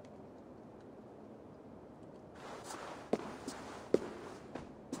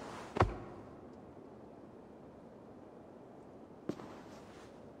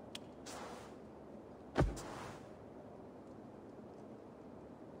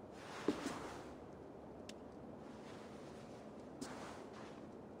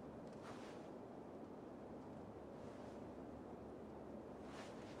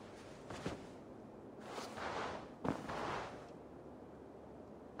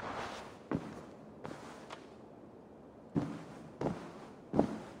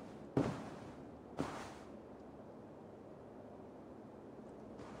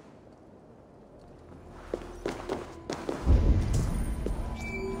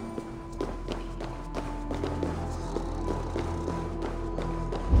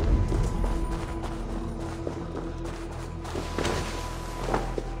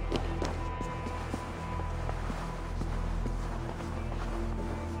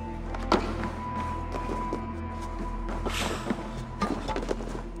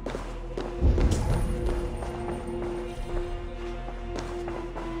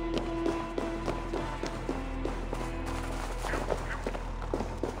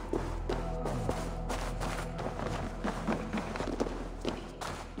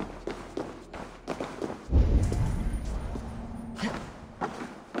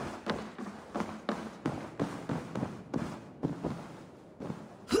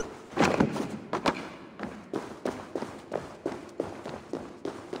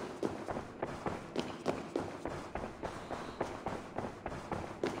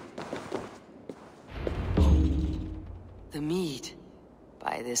 The mead.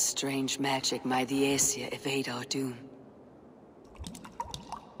 By this strange magic, might the Aesir evade our doom.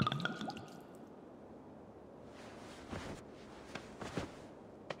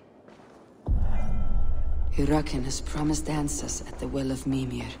 Hyrrokin has promised answers at the Well of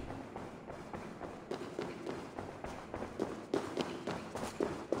Mimir.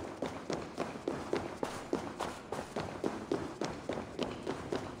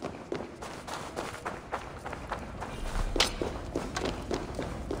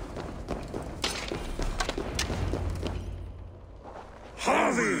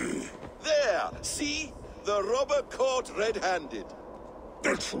 Harvey! There! See? The robber caught red-handed.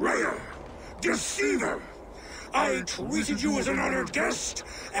 Betrayer! Deceiver! I treated you as an honored guest,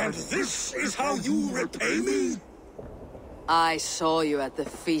 and this is how you repay me? I saw you at the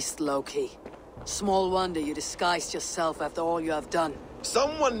feast, Loki. Small wonder you disguised yourself after all you have done.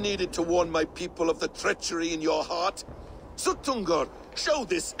 Someone needed to warn my people of the treachery in your heart. Suttungr, show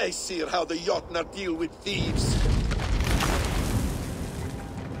this Aesir how the Jotnar deal with thieves.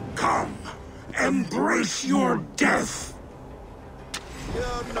 Come, embrace your death!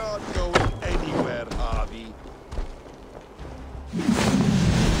 You're not going anywhere, Harvey.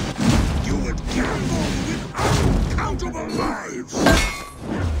 You would gamble with uncountable lives!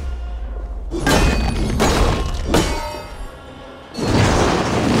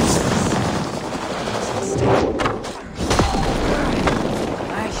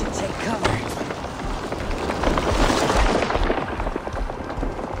 I should take cover.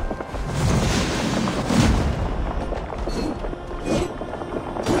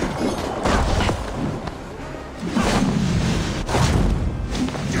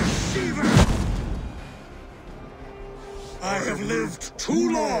 I have lived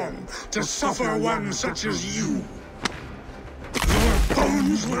too long to suffer one such as you. Your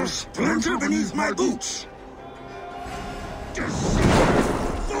bones will splinter beneath my boots. Deceiver!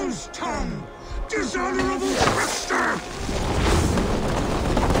 False tongue! Dishonorable trickster!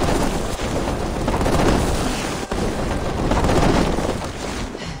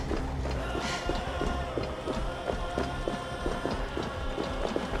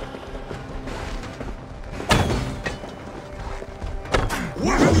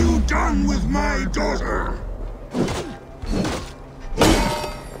 What have you done with my daughter?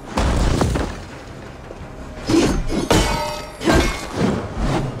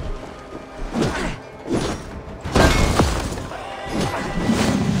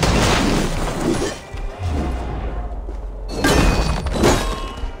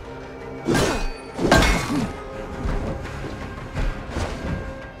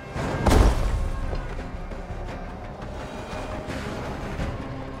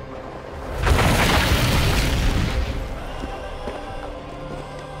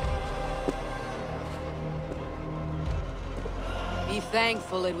 Be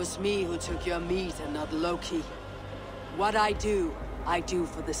thankful it was me who took your meat and not Loki. What I do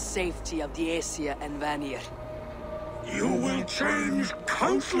for the safety of the Aesir and Vanir. You will change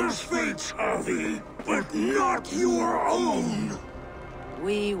countless fates, Harvey, but not your own.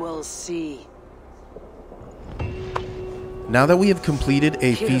 We will see. Now that we have completed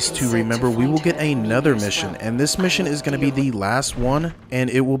a Feast to Remember, we will get another mission, and this mission is going to be the last one, and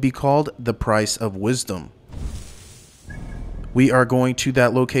it will be called The Price of Wisdom. We are going to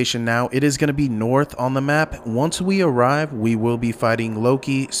that location now. It is going to be north on the map. Once we arrive, we will be fighting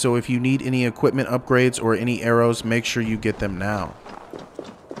Loki, so if you need any equipment upgrades or any arrows, make sure you get them now.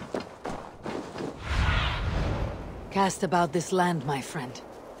 Cast about this land, my friend.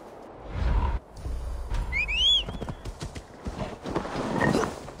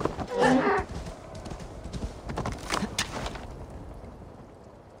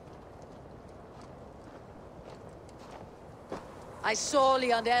 I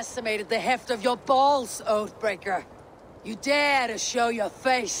sorely underestimated the heft of your balls, Oathbreaker. You dare to show your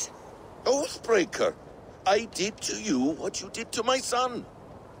face. Oathbreaker, I did to you what you did to my son.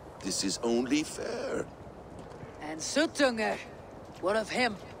 This is only fair. And Suttungr, what of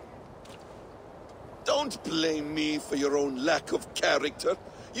him? Don't blame me for your own lack of character.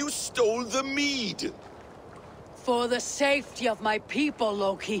 You stole the mead. For the safety of my people,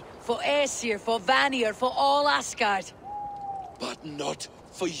 Loki. For Aesir, for Vanir, for all Asgard. But not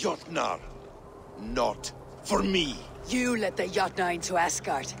for Jotnar. Not for me. You let the Jotnar into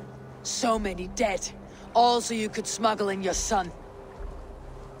Asgard. So many dead. All so you could smuggle in your son.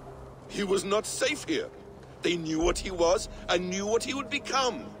 He was not safe here. They knew what he was and knew what he would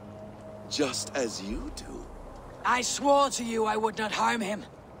become. Just as you do. I swore to you I would not harm him.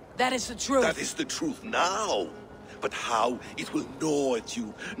 That is the truth. That is the truth now. but how it will gnaw at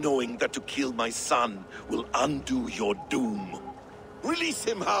you, knowing that to kill my son will undo your doom. Release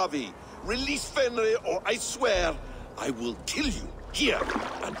him, Harvey! Release Fenrir, or I swear I will kill you, here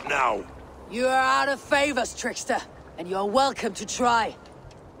and now. You are out of favors, trickster, and you're welcome to try.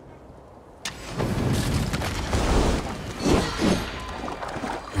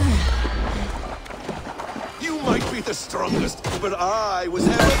 You might be the strongest, but I was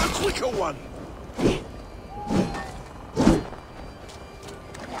ever the quicker one.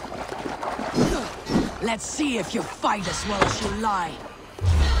 Let's see if you fight as well as you lie.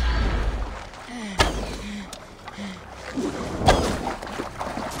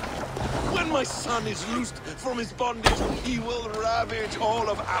 When my son is loosed from his bondage, he will ravage all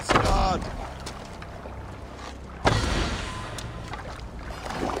of Asgard.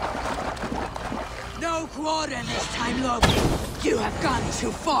 No quarter this time, Loki. You have gone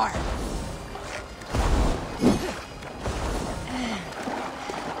too far.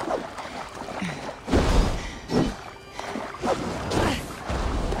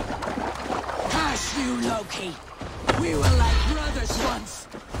 Hush, you, Loki. We were like brothers once.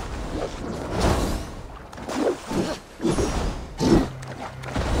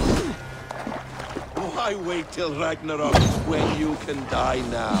 Why wait till Ragnarok when you can die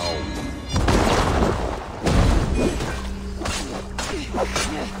now?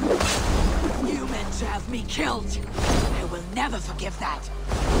 You meant to have me killed. I will never forgive that.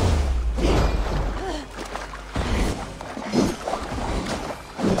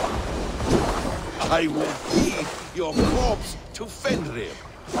 I will feed your corpse to Fenrir.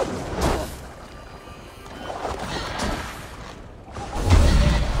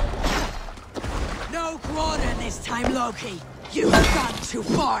 No quarter this time, Loki. You have gone too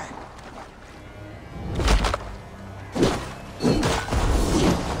far.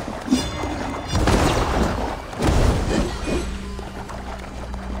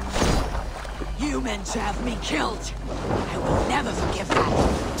 You meant to have me killed. I will never forgive that.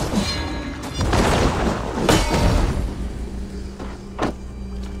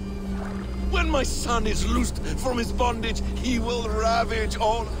 When my son is loosed from his bondage, he will ravage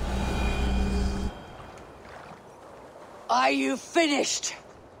all... Are you finished?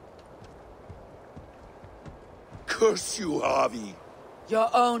 Curse you, Harvey. Your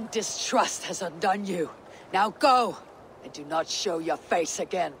own distrust has undone you. Now go, and do not show your face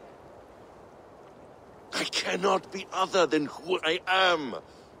again. I cannot be other than who I am.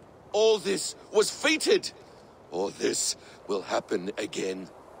 All this was fated. All this will happen again.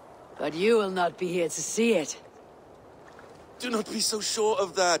 But you will not be here to see it. Do not be so sure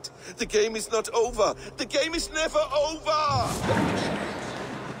of that. The game is not over. The game is never over!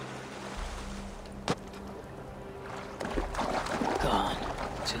 Gone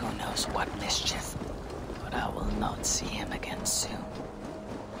to who knows what mischief. But I will not see him again soon.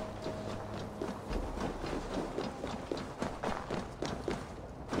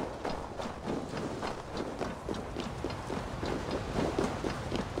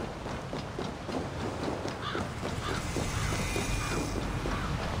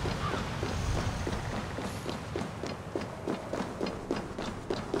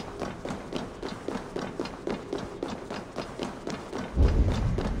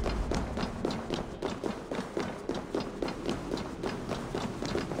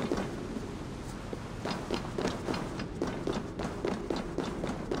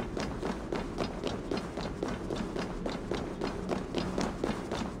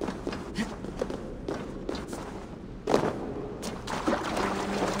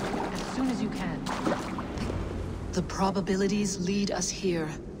 The probabilities lead us here.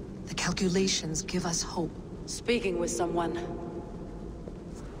 The calculations give us hope. Speaking with someone.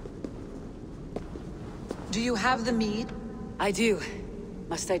 Do you have the mead? I do.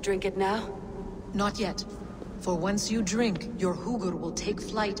 Must I drink it now? Not yet. For once you drink, your Hugur will take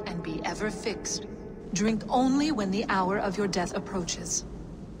flight and be ever fixed. Drink only when the hour of your death approaches.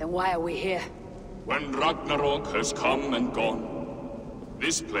 Then why are we here? When Ragnarok has come and gone,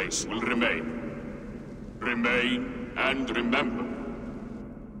 this place will remain. Remain and remember.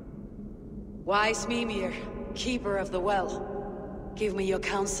 Wise Mimir, keeper of the well, give me your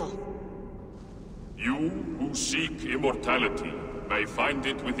counsel. You who seek immortality may find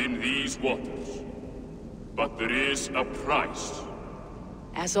it within these waters. But there is a price.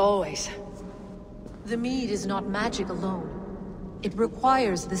 As always. The mead is not magic alone. It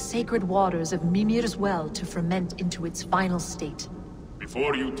requires the sacred waters of Mimir's well to ferment into its final state.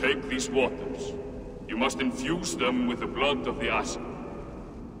 Before you take these waters, you must infuse them with the blood of the Aesir.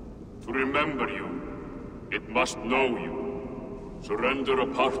 To remember you, it must know you. Surrender a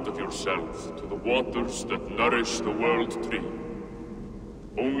part of yourself to the waters that nourish the World Tree.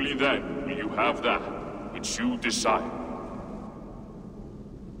 Only then will you have that which you desire.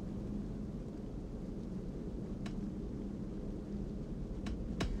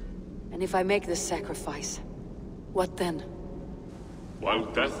 And if I make this sacrifice, what then? While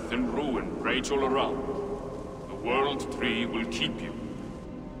death and ruin rage all around, the World Tree will keep you.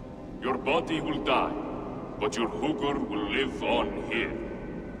 Your body will die, but your Hugur will live on here.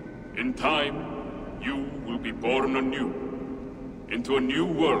 In time, you will be born anew, into a new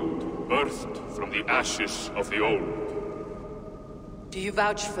world birthed from the ashes of the old. Do you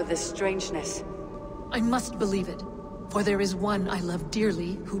vouch for this strangeness? I must believe it, for there is one I love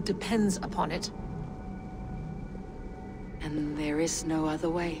dearly who depends upon it. And there is no other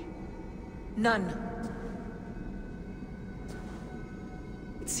way? None.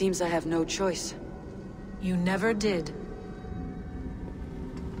 It seems I have no choice. You never did.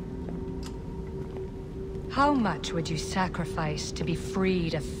 How much would you sacrifice to be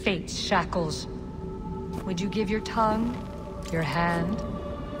freed of fate's shackles? Would you give your tongue, your hand,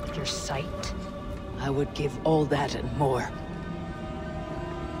 your sight? I would give all that and more.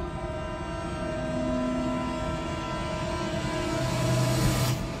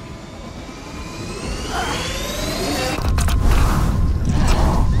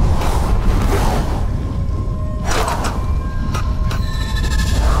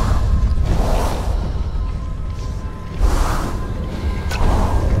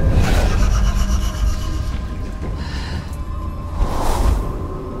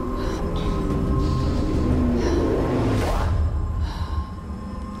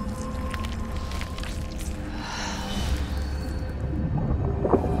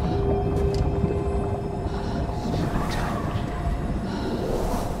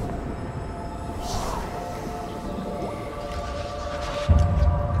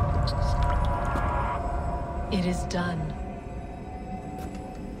 It is done.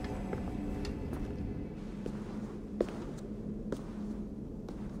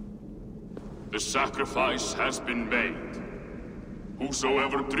 The sacrifice has been made.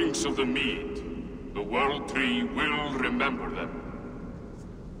 Whosoever drinks of the mead, the World Tree will remember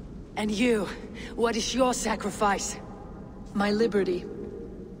them. And you, what is your sacrifice? My liberty.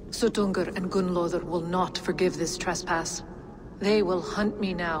 Sutungur and Gunlothar will not forgive this trespass. They will hunt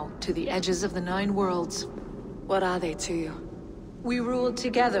me now to the edges of the 9 worlds. What are they to you? We ruled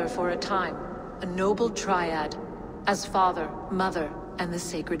together for a time, a noble triad, as father, mother, and the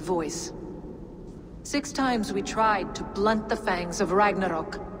sacred voice. 6 times we tried to blunt the fangs of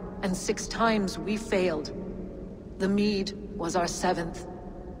Ragnarok, and 6 times we failed. The mead was our 7th.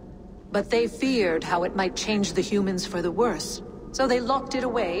 But they feared how it might change the humans for the worse, so they locked it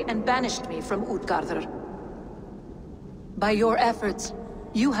away and banished me from Utgardr. By your efforts,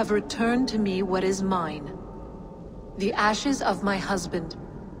 you have returned to me what is mine. The ashes of my husband.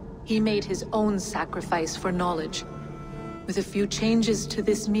 He made his own sacrifice for knowledge. With a few changes to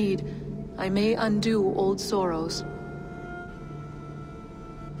this mead, I may undo old sorrows.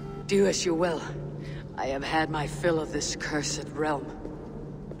 Do as you will. I have had my fill of this cursed realm.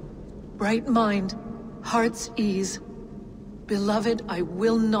 Bright mind, heart's ease. Beloved, I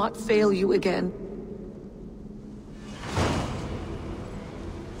will not fail you again.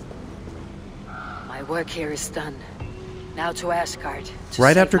 My work here is done. Now to Asgard.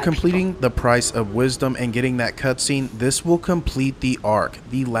 Right after completing the Price of Wisdom and getting that cutscene, this will complete the arc.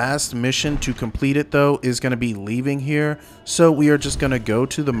 The last mission to complete it, though, is going to be leaving here. So we are just going to go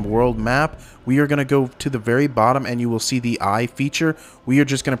to the world map. We are going to go to the very bottom and you will see the eye feature. We are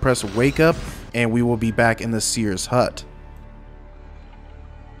just going to press wake up and we will be back in the seer's hut.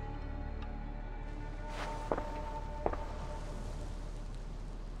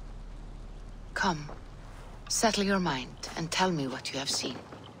 Come. Settle your mind and tell me what you have seen.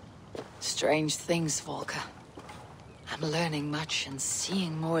 Strange things, Volker. I'm learning much and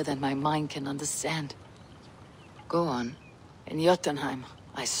seeing more than my mind can understand. Go on. In Jotunheim,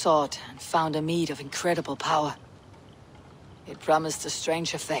 I sought and found a mead of incredible power. It promised a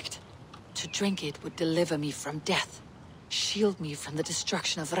strange effect. To drink it would deliver me from death, shield me from the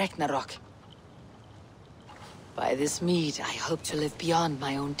destruction of Ragnarok. By this mead, I hope to live beyond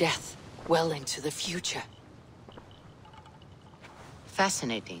my own death, well into the future.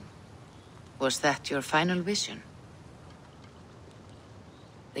 Fascinating. Was that your final vision?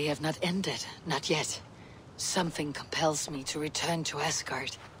 They have not ended, not yet. Something compels me to return to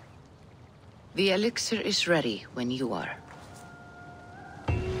Asgard. The elixir is ready when you are.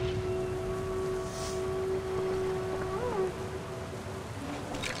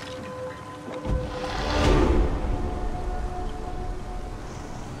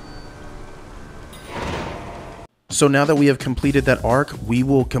 So now that we have completed that arc, we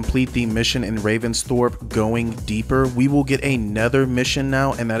will complete the mission in Ravensthorpe going deeper. We will get another mission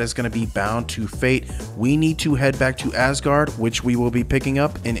now, and that is going to be Bound to Fate. We need to head back to Asgard, which we will be picking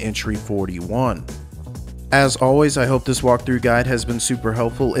up in entry 41. As always, I hope this walkthrough guide has been super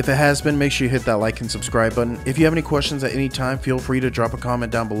helpful. If it has been, make sure you hit that like and subscribe button. If you have any questions at any time, feel free to drop a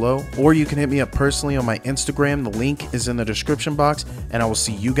comment down below, or you can hit me up personally on my Instagram. The link is in the description box, and I will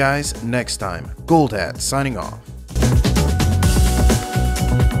see you guys next time. Goldhat signing off.